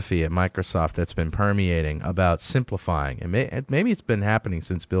philosophy at Microsoft that's been permeating about simplifying, and maybe it's been happening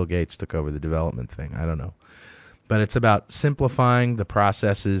since Bill Gates took over the development thing. I don't know. But it's about simplifying the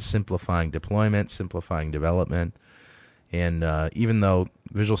processes, simplifying deployment, simplifying development. And even though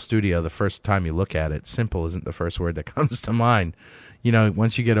Visual Studio, the first time you look at it, simple isn't the first word that comes to mind.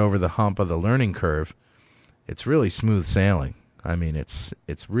 Once you get over the hump of the learning curve, it's really smooth sailing. I mean, it's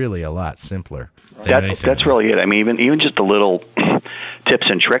really a lot simpler. That's really it. I mean, even just the little tips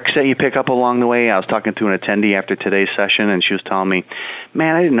and tricks that you pick up along the way. I was talking to an attendee after today's session, and she was telling me,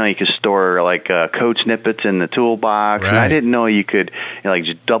 man, I didn't know you could store code snippets in the toolbox. Right. And I didn't know you could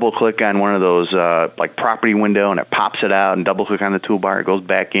just double click on one of those property window and it pops it out, and double click on the toolbar, it goes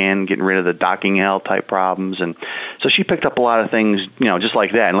back in, getting rid of the docking hell type problems. And so she picked up a lot of things, just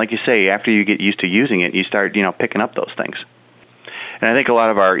like that. And like you say, after you get used to using it, you start picking up those things. And I think a lot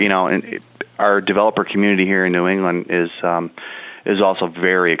of our developer community here in New England is also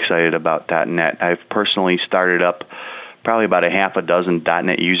very excited about .NET. I've personally started up probably about a half a dozen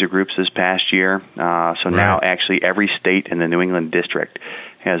 .NET user groups this past year. Now actually every state in the New England district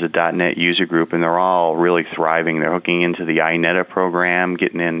has a .NET user group, and they're all really thriving. They're hooking into the INETA program,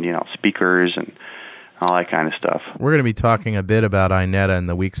 getting in speakers and all that kind of stuff. We're going to be talking a bit about INETA in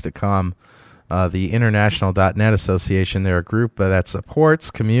the weeks to come. The International .NET Association, they're a group that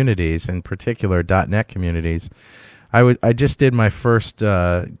supports communities, in particular .NET communities. I just did my first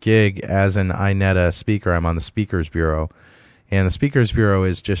gig as an INETA speaker. I'm on the Speakers Bureau, and the Speakers Bureau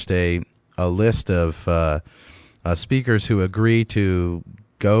is just a list of speakers who agree to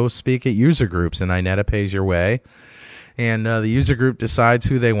go speak at user groups, and INETA pays your way. And the user group decides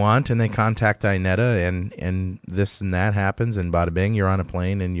who they want, and they contact INETA, and this and that happens, and bada bing, you're on a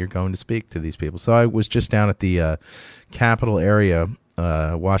plane, and you're going to speak to these people. So I was just down at the capital area,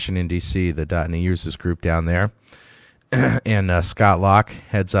 Washington, D.C., the .NET users group down there, and Scott Locke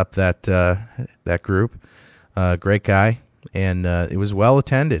heads up that group. Great guy, and it was well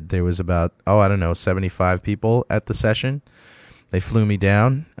attended. There was about, 75 people at the session. They flew me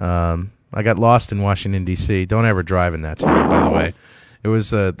down. I got lost in Washington, D.C. Don't ever drive in that town, by the way. It was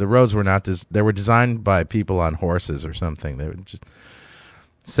the roads were not they were designed by people on horses or something. They were just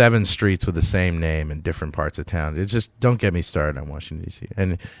 7 streets with the same name in different parts of town. It just, don't get me started on Washington, D.C.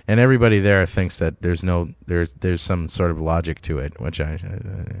 And everybody there thinks that there's some sort of logic to it, which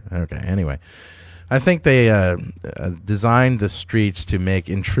okay. Anyway, I think they designed the streets to make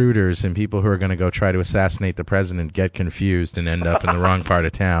intruders and people who are going to go try to assassinate the president get confused and end up in the wrong part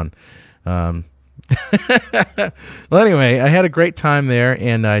of town. Well, anyway, I had a great time there,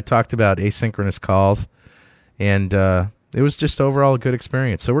 and I talked about asynchronous calls, and it was just overall a good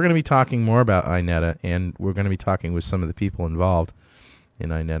experience. So we're going to be talking more about INETA, and we're going to be talking with some of the people involved in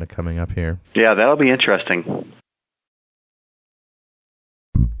INETA coming up here. Yeah, that'll be interesting.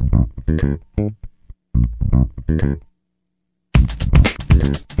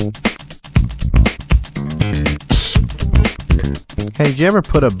 Hey, did you ever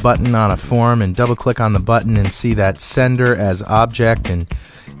put a button on a form and double-click on the button and see that sender as object and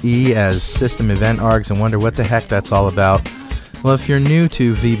E as system event args and wonder what the heck that's all about? Well, if you're new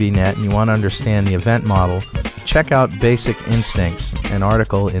to VBNet and you want to understand the event model, check out Basic Instincts, an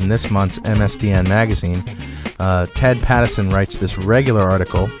article in this month's MSDN magazine. Ted Pattison writes this regular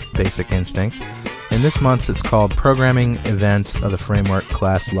article, Basic Instincts, and this month's it's called Programming Events of the Framework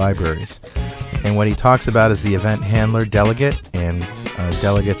Class Libraries. And what he talks about is the event handler delegate and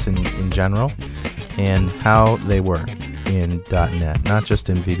delegates in general and how they work in .NET, not just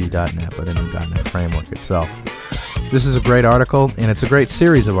in VB.NET, but in the .NET framework itself. This is a great article, and it's a great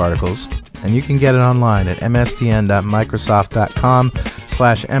series of articles, and you can get it online at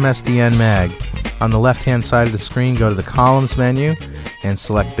msdn.microsoft.com/msdnmag. On the left-hand side of the screen, go to the Columns menu and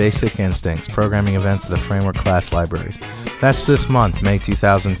select Basic Instincts, Programming Events of the Framework Class Libraries. That's this month, May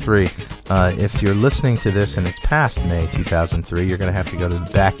 2003. If you're listening to this and it's past May 2003, you're going to have to go to the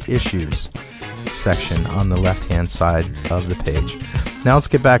Back Issues section on the left-hand side of the page. Now let's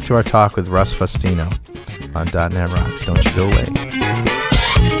get back to our talk with Russ Fustino on .NET Rocks. Don't you go away.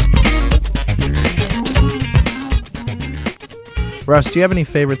 Russ, do you have any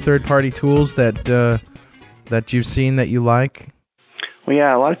favorite third-party tools that you've seen that you like? Well,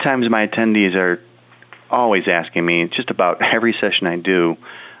 yeah, a lot of times my attendees are always asking me, just about every session I do,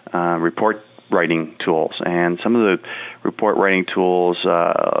 report writing tools. And some of the report writing tools,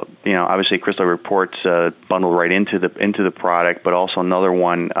 obviously Crystal Reports bundled right into the product, but also another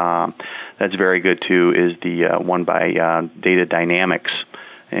one that's very good too is the one by Data Dynamics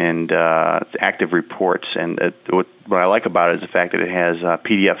and Active Reports. And what I like about it is the fact that it has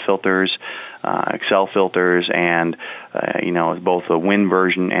PDF filters, Excel filters, and both a Win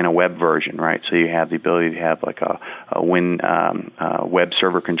version and a web version, right? So you have the ability to have like a Win web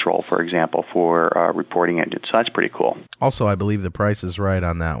server control, for example, for reporting engines. So that's pretty cool. Also, I believe the price is right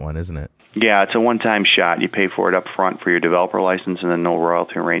on that one, isn't it? Yeah, it's a one-time shot. You pay for it up front for your developer license and then no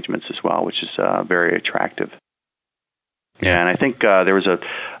royalty arrangements as well, which is very attractive. Yeah, and I think there was a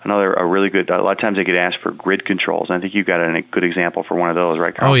really good. A lot of times they get asked for grid controls, and I think you got a good example for one of those,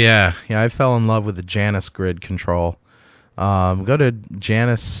 right, Carl? Oh yeah. I fell in love with the Janus grid control. Go to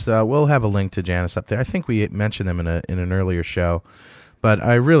Janus. We'll have a link to Janus up there. I think we mentioned them in an earlier show, but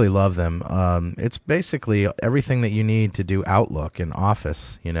I really love them. It's basically everything that you need to do Outlook and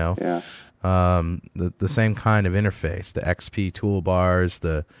Office. Yeah. The same kind of interface, the XP toolbars,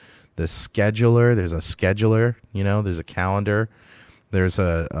 the scheduler. There's a scheduler, there's a calendar, there's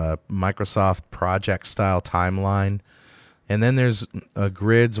a Microsoft project style timeline, and then there's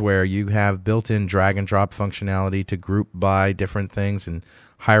grids where you have built-in drag and drop functionality to group by different things, and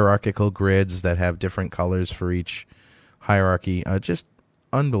hierarchical grids that have different colors for each hierarchy. Just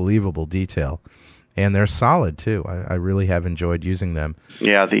unbelievable detail. And they're solid, too. I really have enjoyed using them.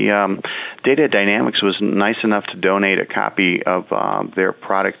 Yeah, the Data Dynamics was nice enough to donate a copy of their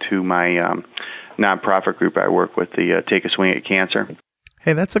product to my nonprofit group I work with, the Take a Swing at Cancer.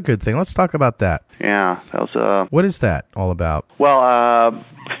 Hey, that's a good thing. Let's talk about that. Yeah. That was, what is that all about? Well, a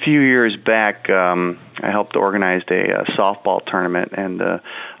few years back, I helped organize a softball tournament, and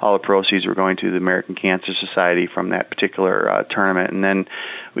all the proceeds were going to the American Cancer Society from that particular tournament. And then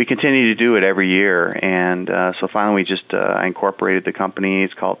we continue to do it every year. And so finally I incorporated the company.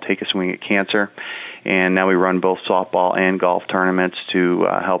 It's called Take a Swing at Cancer. And now we run both softball and golf tournaments to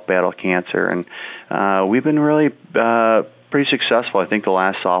help battle cancer. And we've been really pretty successful. I think the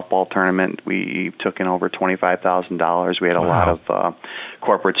last softball tournament, we took in over $25,000. We had a lot of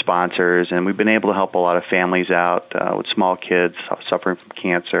corporate sponsors, and we've been able to help a lot of families out with small kids suffering from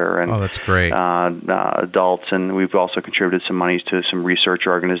cancer. And that's great. Adults, and we've also contributed some monies to some research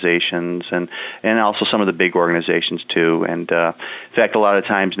organizations and also some of the big organizations too. And in fact, a lot of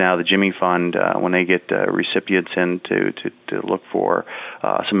times now the Jimmy Fund, when they get recipients in to look for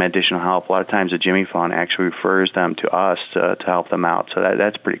some additional help, a lot of times the Jimmy Fund actually refers them to us to help them out. So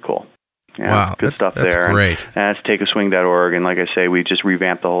that's pretty cool. Yeah, wow, good stuff that's there. Great. And that's takeaswing.org. And like I say, we just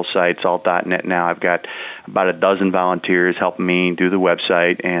revamped the whole site. It's all .NET now. I've got about a dozen volunteers helping me do the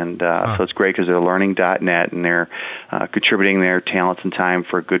website. And so it's great because they're learning .NET and they're contributing their talents and time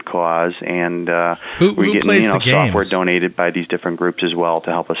for a good cause. And who we're getting plays the games? software donated by these different groups as well to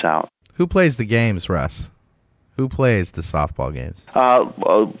help us out. Who plays the games, Russ? Who plays the softball games?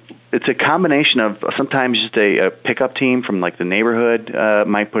 It's a combination of sometimes just a pickup team from like the neighborhood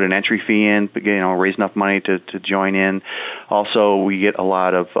might put an entry fee in, raise enough money to join in. Also, we get a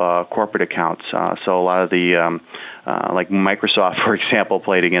lot of corporate accounts. So a lot of the like Microsoft, for example,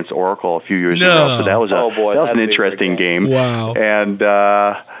 played against Oracle a few years ago. So that was an interesting game. Wow. And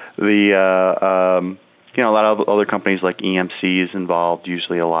a lot of other companies like EMC is involved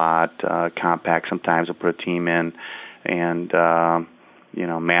usually a lot. Compaq sometimes will put a team in, and MathWorks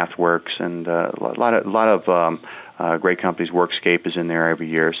and a lot of great companies. Workscape is in there every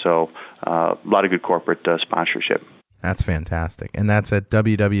year, so a lot of good corporate sponsorship. That's fantastic, and that's at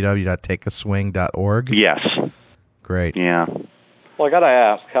www.takeaswing.org. Yes. Great. Yeah. Well, I got to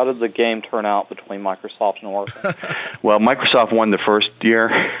ask, how did the game turn out between Microsoft and Oracle? Well, Microsoft won the first year.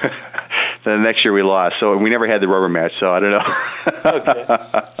 The next year we lost, so we never had the rubber match, so I don't know. Okay.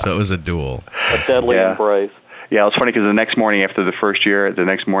 So it was a duel. A deadly embrace. Yeah, it was funny because the next morning after the first year, I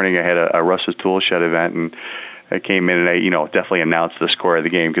had a Russ's Tool Shed event, and I came in and I definitely announced the score of the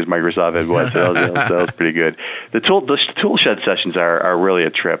game because Microsoft had won, so that was pretty good. The tool shed sessions are really a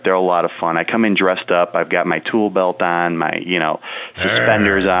trip. They're a lot of fun. I come in dressed up. I've got my tool belt on, my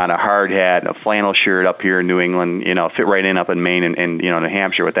suspenders on, a hard hat, a flannel shirt up here in New England. Fit right in up in Maine and New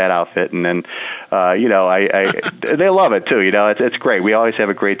Hampshire with that outfit. And then I they love it too. It's great. We always have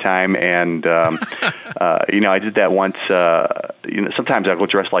a great time. And I did that once. Sometimes I go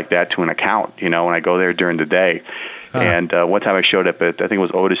dressed like that to an account. When I go there during the day. And one time I showed up at, I think it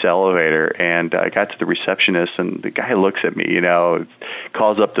was Otis Elevator, and I got to the receptionist, and the guy looks at me,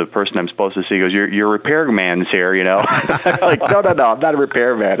 calls up the person I'm supposed to see, goes, "Your repairman's here," Like, no, I'm not a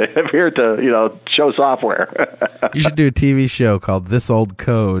repairman. I'm here to, show software. You should do a TV show called This Old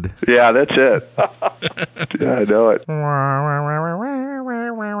Code. Yeah, that's it. Yeah, I know it.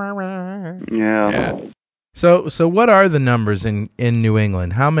 Yeah. So what are the numbers in New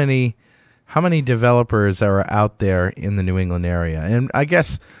England? How many developers are out there in the New England area? And I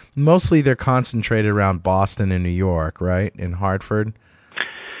guess mostly they're concentrated around Boston and New York, right? In Hartford?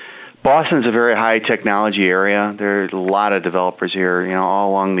 Boston's a very high technology area. There's a lot of developers here,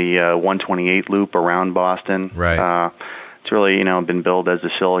 all along the 128 loop around Boston. Right. It's really, been billed as the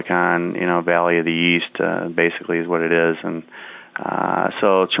Silicon, Valley of the East, basically is what it is. And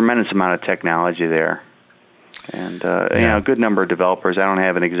so a tremendous amount of technology there. And a good number of developers. I don't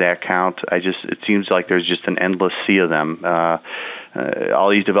have an exact count. It seems like there's just an endless sea of them. All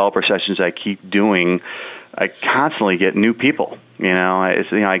these developer sessions I keep doing, I constantly get new people.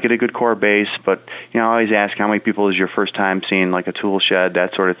 I get a good core base, but I always ask how many people is your first time seeing like a tool shed,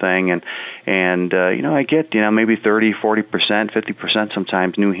 that sort of thing, and I get maybe 30, 40%, 50%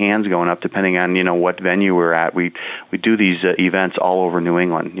 sometimes new hands going up depending on what venue we're at. We do these events all over New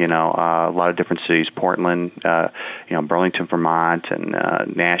England. A lot of different cities, Portland, Burlington, Vermont, and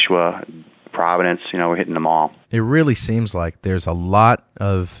Nashua, Providence. We're hitting them all. It really seems like there's a lot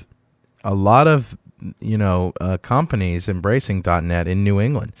of companies embracing .NET in New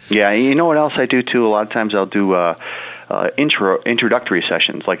England. Yeah, you know what else I do too? A lot of times I'll do introductory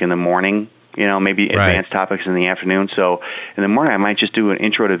sessions, like in the morning. Maybe advanced topics in the afternoon. So in the morning I might just do an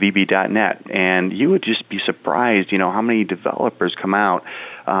intro to VB.NET, and you would just be surprised, how many developers come out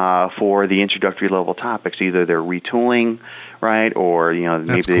for the introductory level topics. Either they're retooling, right, or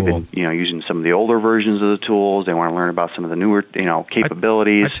maybe they've been using some of the older versions of the tools. They want to learn about some of the newer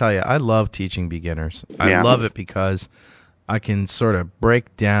capabilities. I tell you, I love teaching beginners. I love it because I can sort of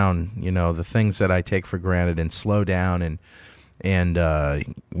break down the things that I take for granted and slow down and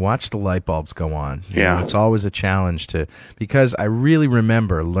watch the light bulbs go on. It's always a challenge because I really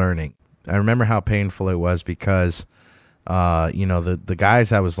remember learning. I remember how painful it was because the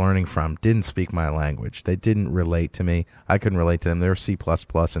guys I was learning from didn't speak my language. They didn't relate to me. I couldn't relate to them. They were C++ and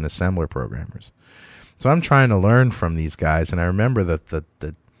assembler programmers. So I'm trying to learn from these guys, and I remember the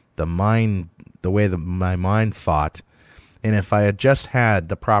way my mind thought. And if I had just had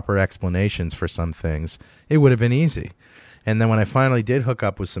the proper explanations for some things, it would have been easy. And then when I finally did hook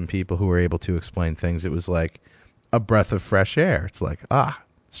up with some people who were able to explain things, it was like a breath of fresh air. It's like,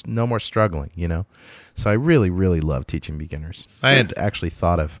 it's no more struggling, So I really, really love teaching beginners. I had actually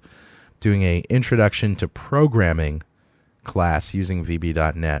thought of doing a introduction to programming class using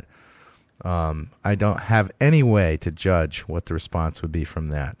VB.NET. I don't have any way to judge what the response would be from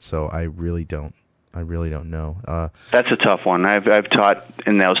that, so I really don't know. That's a tough one. I've taught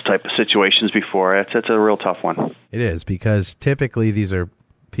in those type of situations before. It's a real tough one. It is, because typically these are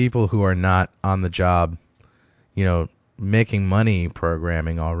people who are not on the job, making money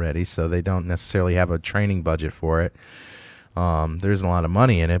programming already, so they don't necessarily have a training budget for it. There's a lot of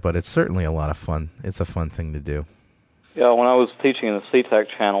money in it, but it's certainly a lot of fun. It's a fun thing to do. Yeah, when I was teaching in the CTEC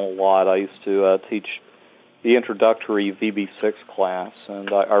channel a lot, I used to teach the introductory VB6 class, and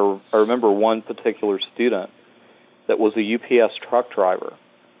I remember one particular student that was a UPS truck driver.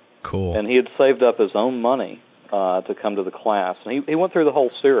 Cool. And he had saved up his own money to come to the class. And he went through the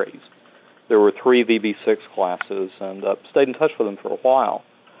whole series. There were 3 VB6 classes, and stayed in touch with him for a while.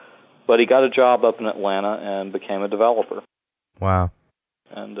 But he got a job up in Atlanta and became a developer. Wow.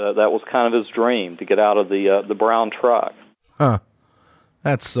 And that was kind of his dream, to get out of the brown truck. Huh.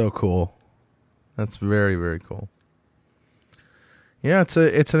 That's so cool. That's very, very cool. Yeah,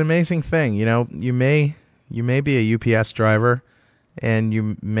 it's an amazing thing. You know, you may be a UPS driver, and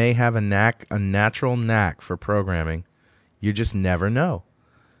you may have a natural knack for programming. You just never know.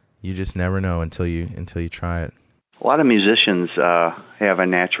 You just never know until you try it. A lot of musicians have a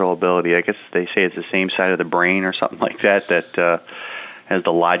natural ability. I guess they say it's the same side of the brain or something like that has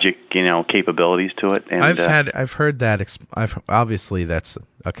the logic, capabilities to it. And I've heard that. Obviously that's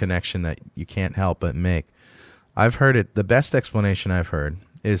a connection that you can't help but make. I've heard it. The best explanation I've heard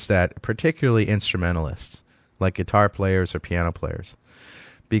is that particularly instrumentalists, like guitar players or piano players,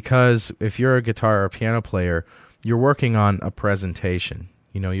 because if you're a guitar or piano player, you're working on a presentation.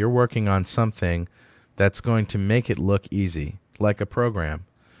 You're working on something that's going to make it look easy, like a program.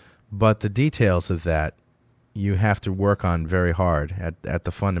 But the details of that, you have to work on very hard at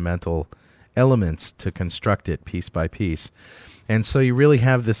the fundamental elements to construct it piece by piece. And so you really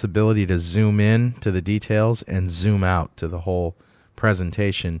have this ability to zoom in to the details and zoom out to the whole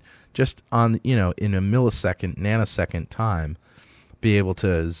presentation just on, in a millisecond, nanosecond time, be able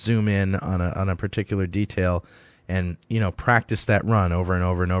to zoom in on a particular detail and, practice that run over and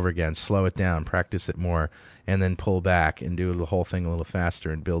over and over again, slow it down, practice it more, and then pull back and do the whole thing a little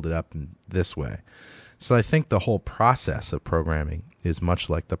faster and build it up in this way. So I think the whole process of programming is much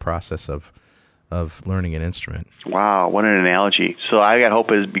like the process of learning an instrument. Wow, what an analogy. So I got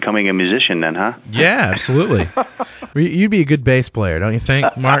hope of becoming a musician then, huh? Yeah, absolutely. You'd be a good bass player, don't you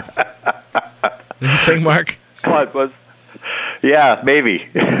think, Mark? Don't you think, Mark? What? Yeah, maybe.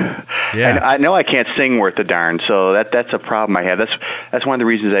 Yeah. I know I can't sing worth a darn, so that's a problem I have. That's one of the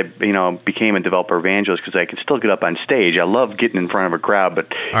reasons I became a developer evangelist, because I can still get up on stage. I love getting in front of a crowd,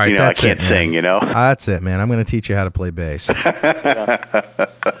 but right, I can't sing. That's it, man. I'm going to teach you how to play bass.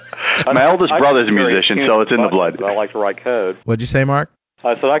 My oldest brother's a musician, so it's in the blood. I like to write code. What'd you say, Mark?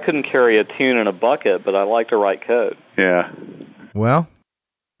 I said I couldn't carry a tune in a bucket, but I like to write code. Yeah. Well,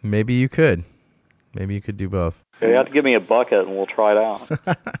 maybe you could. Maybe you could do both. You have to give me a bucket, and we'll try it out.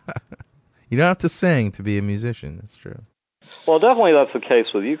 You don't have to sing to be a musician. That's true. Well, definitely that's the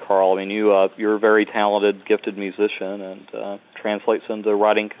case with you, Carl. I mean, you're a very talented, gifted musician, and translates into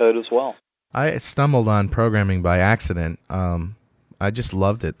writing code as well. I stumbled on programming by accident. I just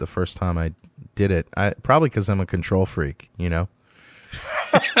loved it the first time I did it. Probably because I'm a control freak, I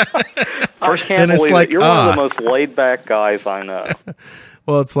can't believe it. You're one of the most laid-back guys I know.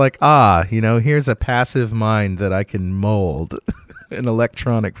 Well, it's like, here's a passive mind that I can mold in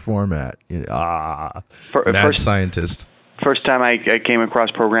electronic format. Mad scientist. First time I came across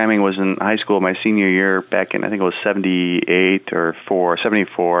programming was in high school, my senior year, back in, I think it was 78 or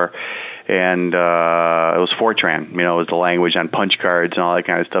 74, and it was Fortran. It was the language on punch cards and all that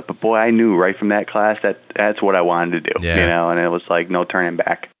kind of stuff. But boy, I knew right from that class that's what I wanted to do. And it was like no turning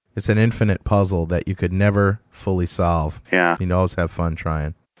back. It's an infinite puzzle that you could never fully solve. Yeah. You'd always have fun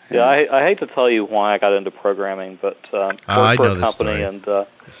trying. Yeah, I hate to tell you why I got into programming, but I worked for a company, and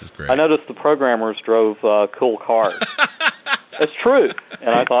this is great. I noticed the programmers drove cool cars. It's true. And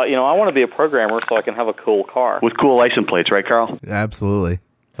I thought, I want to be a programmer so I can have a cool car. With cool license plates, right, Carl? Absolutely.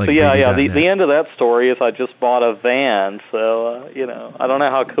 Like so the end of that story is I just bought a van, so, I don't know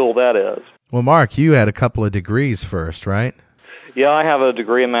how cool that is. Well, Mark, you had a couple of degrees first, right? Yeah, I have a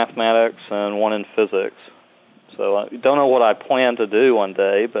degree in mathematics and one in physics. So I don't know what I plan to do one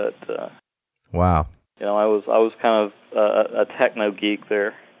day, but wow. I was kind of a techno geek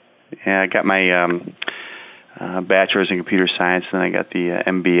there. Yeah, I got my bachelor's in computer science, and then I got the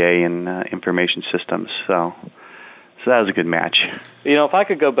MBA in information systems. So that was a good match. If I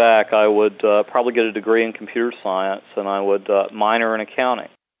could go back, I would probably get a degree in computer science, and I would minor in accounting.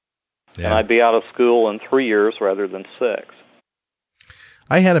 Yeah. And I'd be out of school in 3 years rather than 6.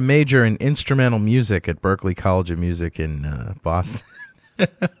 I had a major in instrumental music at Berklee College of Music in Boston.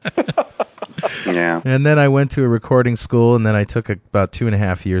 Yeah. And then I went to a recording school, and then I took about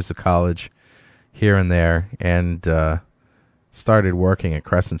 2.5 years of college here and there, and started working at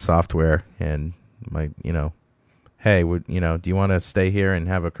Crescent Software. And hey, do you want to stay here and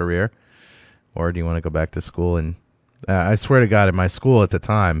have a career, or do you want to go back to school? And I swear to God, at my school at the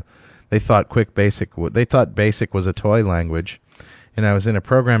time, they thought Basic was a toy language. And I was in a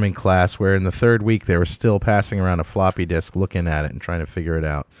programming class where in the third week they were still passing around a floppy disk, looking at it and trying to figure it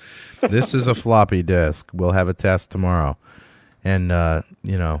out. This is a floppy disk. We'll have a test tomorrow. And,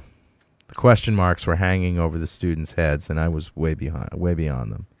 the question marks were hanging over the students' heads, and I was way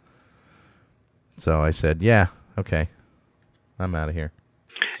beyond them. So I said, yeah, okay, I'm out of here.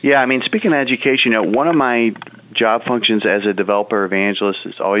 Yeah, I mean, speaking of education, one of my job functions as a developer evangelist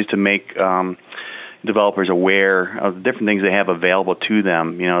is always to make developers aware of the different things they have available to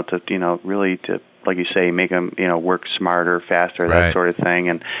them, really to, like you say, make them, work smarter, faster, Right. that sort of thing.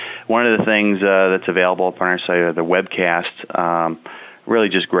 And one of the things that's available up on our site are the webcasts. Really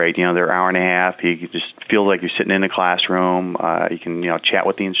just great. They're hour and a half. You just feel like you're sitting in a classroom. You can, chat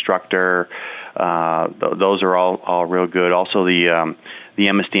with the instructor. Those are all real good. Also, the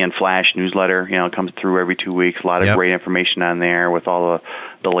MSDN Flash newsletter, comes through every 2 weeks. A lot of great information on there with all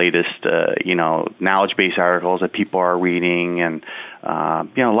the latest, knowledge-based articles that people are reading, and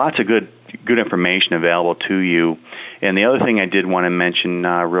lots of good information available to you. And the other thing I did want to mention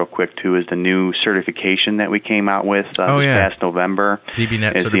real quick too is the new certification that we came out with this past November.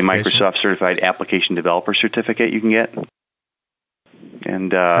 VBNet is the Microsoft Certified Application Developer Certificate you can get.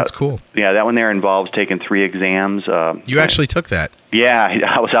 And that's cool. Yeah, that one there involves taking 3 exams. You actually took that? Yeah,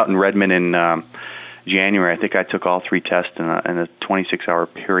 I was out in Redmond in January. I think I took all 3 tests in a 26-hour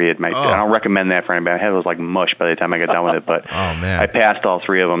period. I don't recommend that for anybody. My head was like mush by the time I got done with it, but I passed all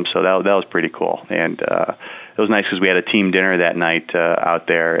 3 of them, so that was pretty cool. And it was nice because we had a team dinner that night out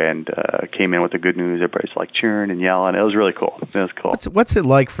there, and came in with the good news. Everybody's like cheering and yelling. It was really cool. It was cool. What's it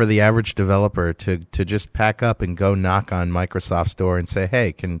like for the average developer to just pack up and go knock on Microsoft's door and say,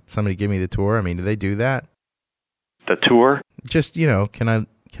 "Hey, can somebody give me the tour?" I mean, do they do that? The tour? Just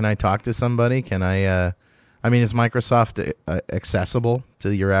can I talk to somebody? Can I? Is Microsoft accessible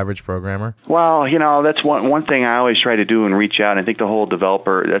to your average programmer? Well, that's one thing I always try to do and reach out. And I think the whole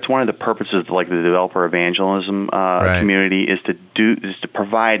developer, that's one of the purposes of the developer evangelism community is to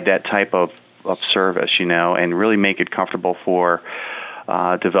provide that type of service, and really make it comfortable for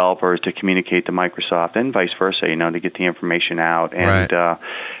developers to communicate to Microsoft and vice versa, to get the information out. And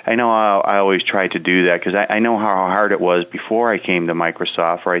I know I always try to do that because I know how hard it was before I came to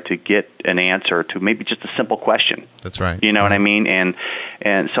Microsoft, right, to get an answer to maybe just a simple question. That's right. You know what I mean? And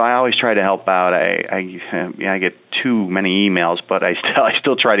so I always try to help out. I get too many emails, but I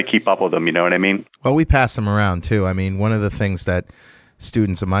still try to keep up with them. You know what I mean? Well, we pass them around too. I mean, one of the things that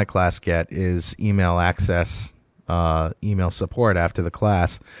students in my class get is email access. Email support after the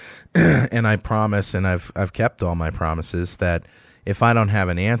class, and I promise, and I've kept all my promises, that if I don't have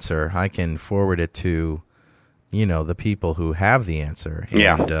an answer, I can forward it to, the people who have the answer.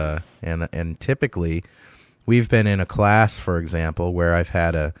 And typically, we've been in a class, for example, where I've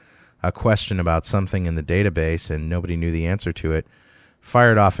had a question about something in the database and nobody knew the answer to it.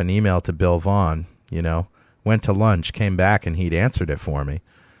 Fired off an email to Bill Vaughn, went to lunch, came back, and he'd answered it for me.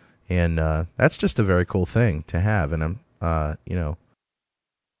 And that's just a very cool thing to have. And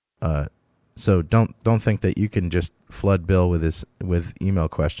so don't think that you can just flood Bill with email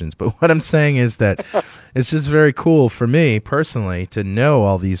questions. But what I'm saying is that it's just very cool for me personally to know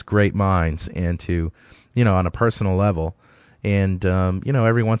all these great minds and to, on a personal level. And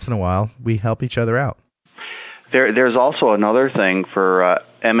every once in a while we help each other out. There's also another thing for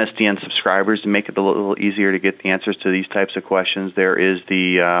MSDN subscribers to make it a little easier to get the answers to these types of questions. There is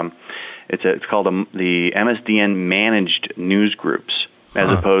it's called the MSDN managed news groups, as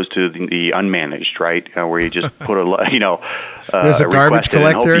opposed to the unmanaged, right? Where you just put there's a garbage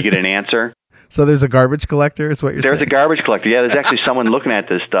collector and hope you get an answer. So there's a garbage collector, is what you're saying? There's a garbage collector. Yeah, there's actually someone looking at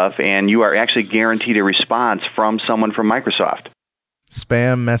this stuff, and you are actually guaranteed a response from someone from Microsoft.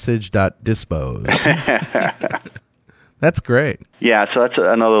 Spammessage.dispose. That's great. Yeah, so that's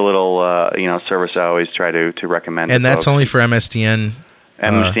another little service I always try to recommend. And that's folks. only for MSDN.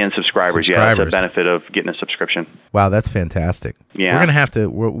 MSDN subscribers. Yeah, that's a benefit of getting a subscription. Wow, that's fantastic. Yeah, we're gonna have to.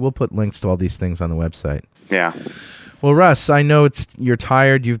 We'll put links to all these things on the website. Yeah. Well, Russ, I know you're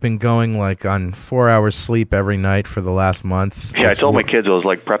tired. You've been going on 4 hours sleep every night for the last month. Yeah, I told my kids I was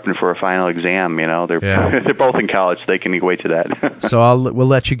like prepping for a final exam. They're both in college. So they can equate to that. So we'll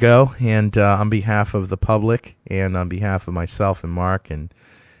let you go, and on behalf of the public, and on behalf of myself and Mark and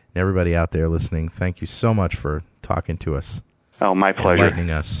everybody out there listening, thank you so much for talking to us. Oh, my pleasure. Enlightening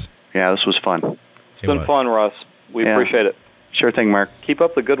us. Yeah, this was fun. It's been fun, Russ. We appreciate it. Sure thing, Mark. Keep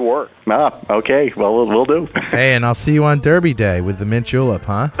up the good work. Okay. Well, we'll do. Hey, and I'll see you on Derby Day with the mint julep,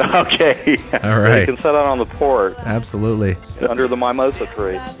 huh? Okay. All right. You can sit out on the porch. Absolutely. Under the mimosa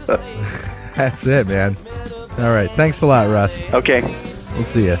tree. That's it, man. All right. Thanks a lot, Russ. Okay. We'll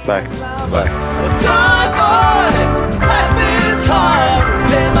see you. Bye. Bye.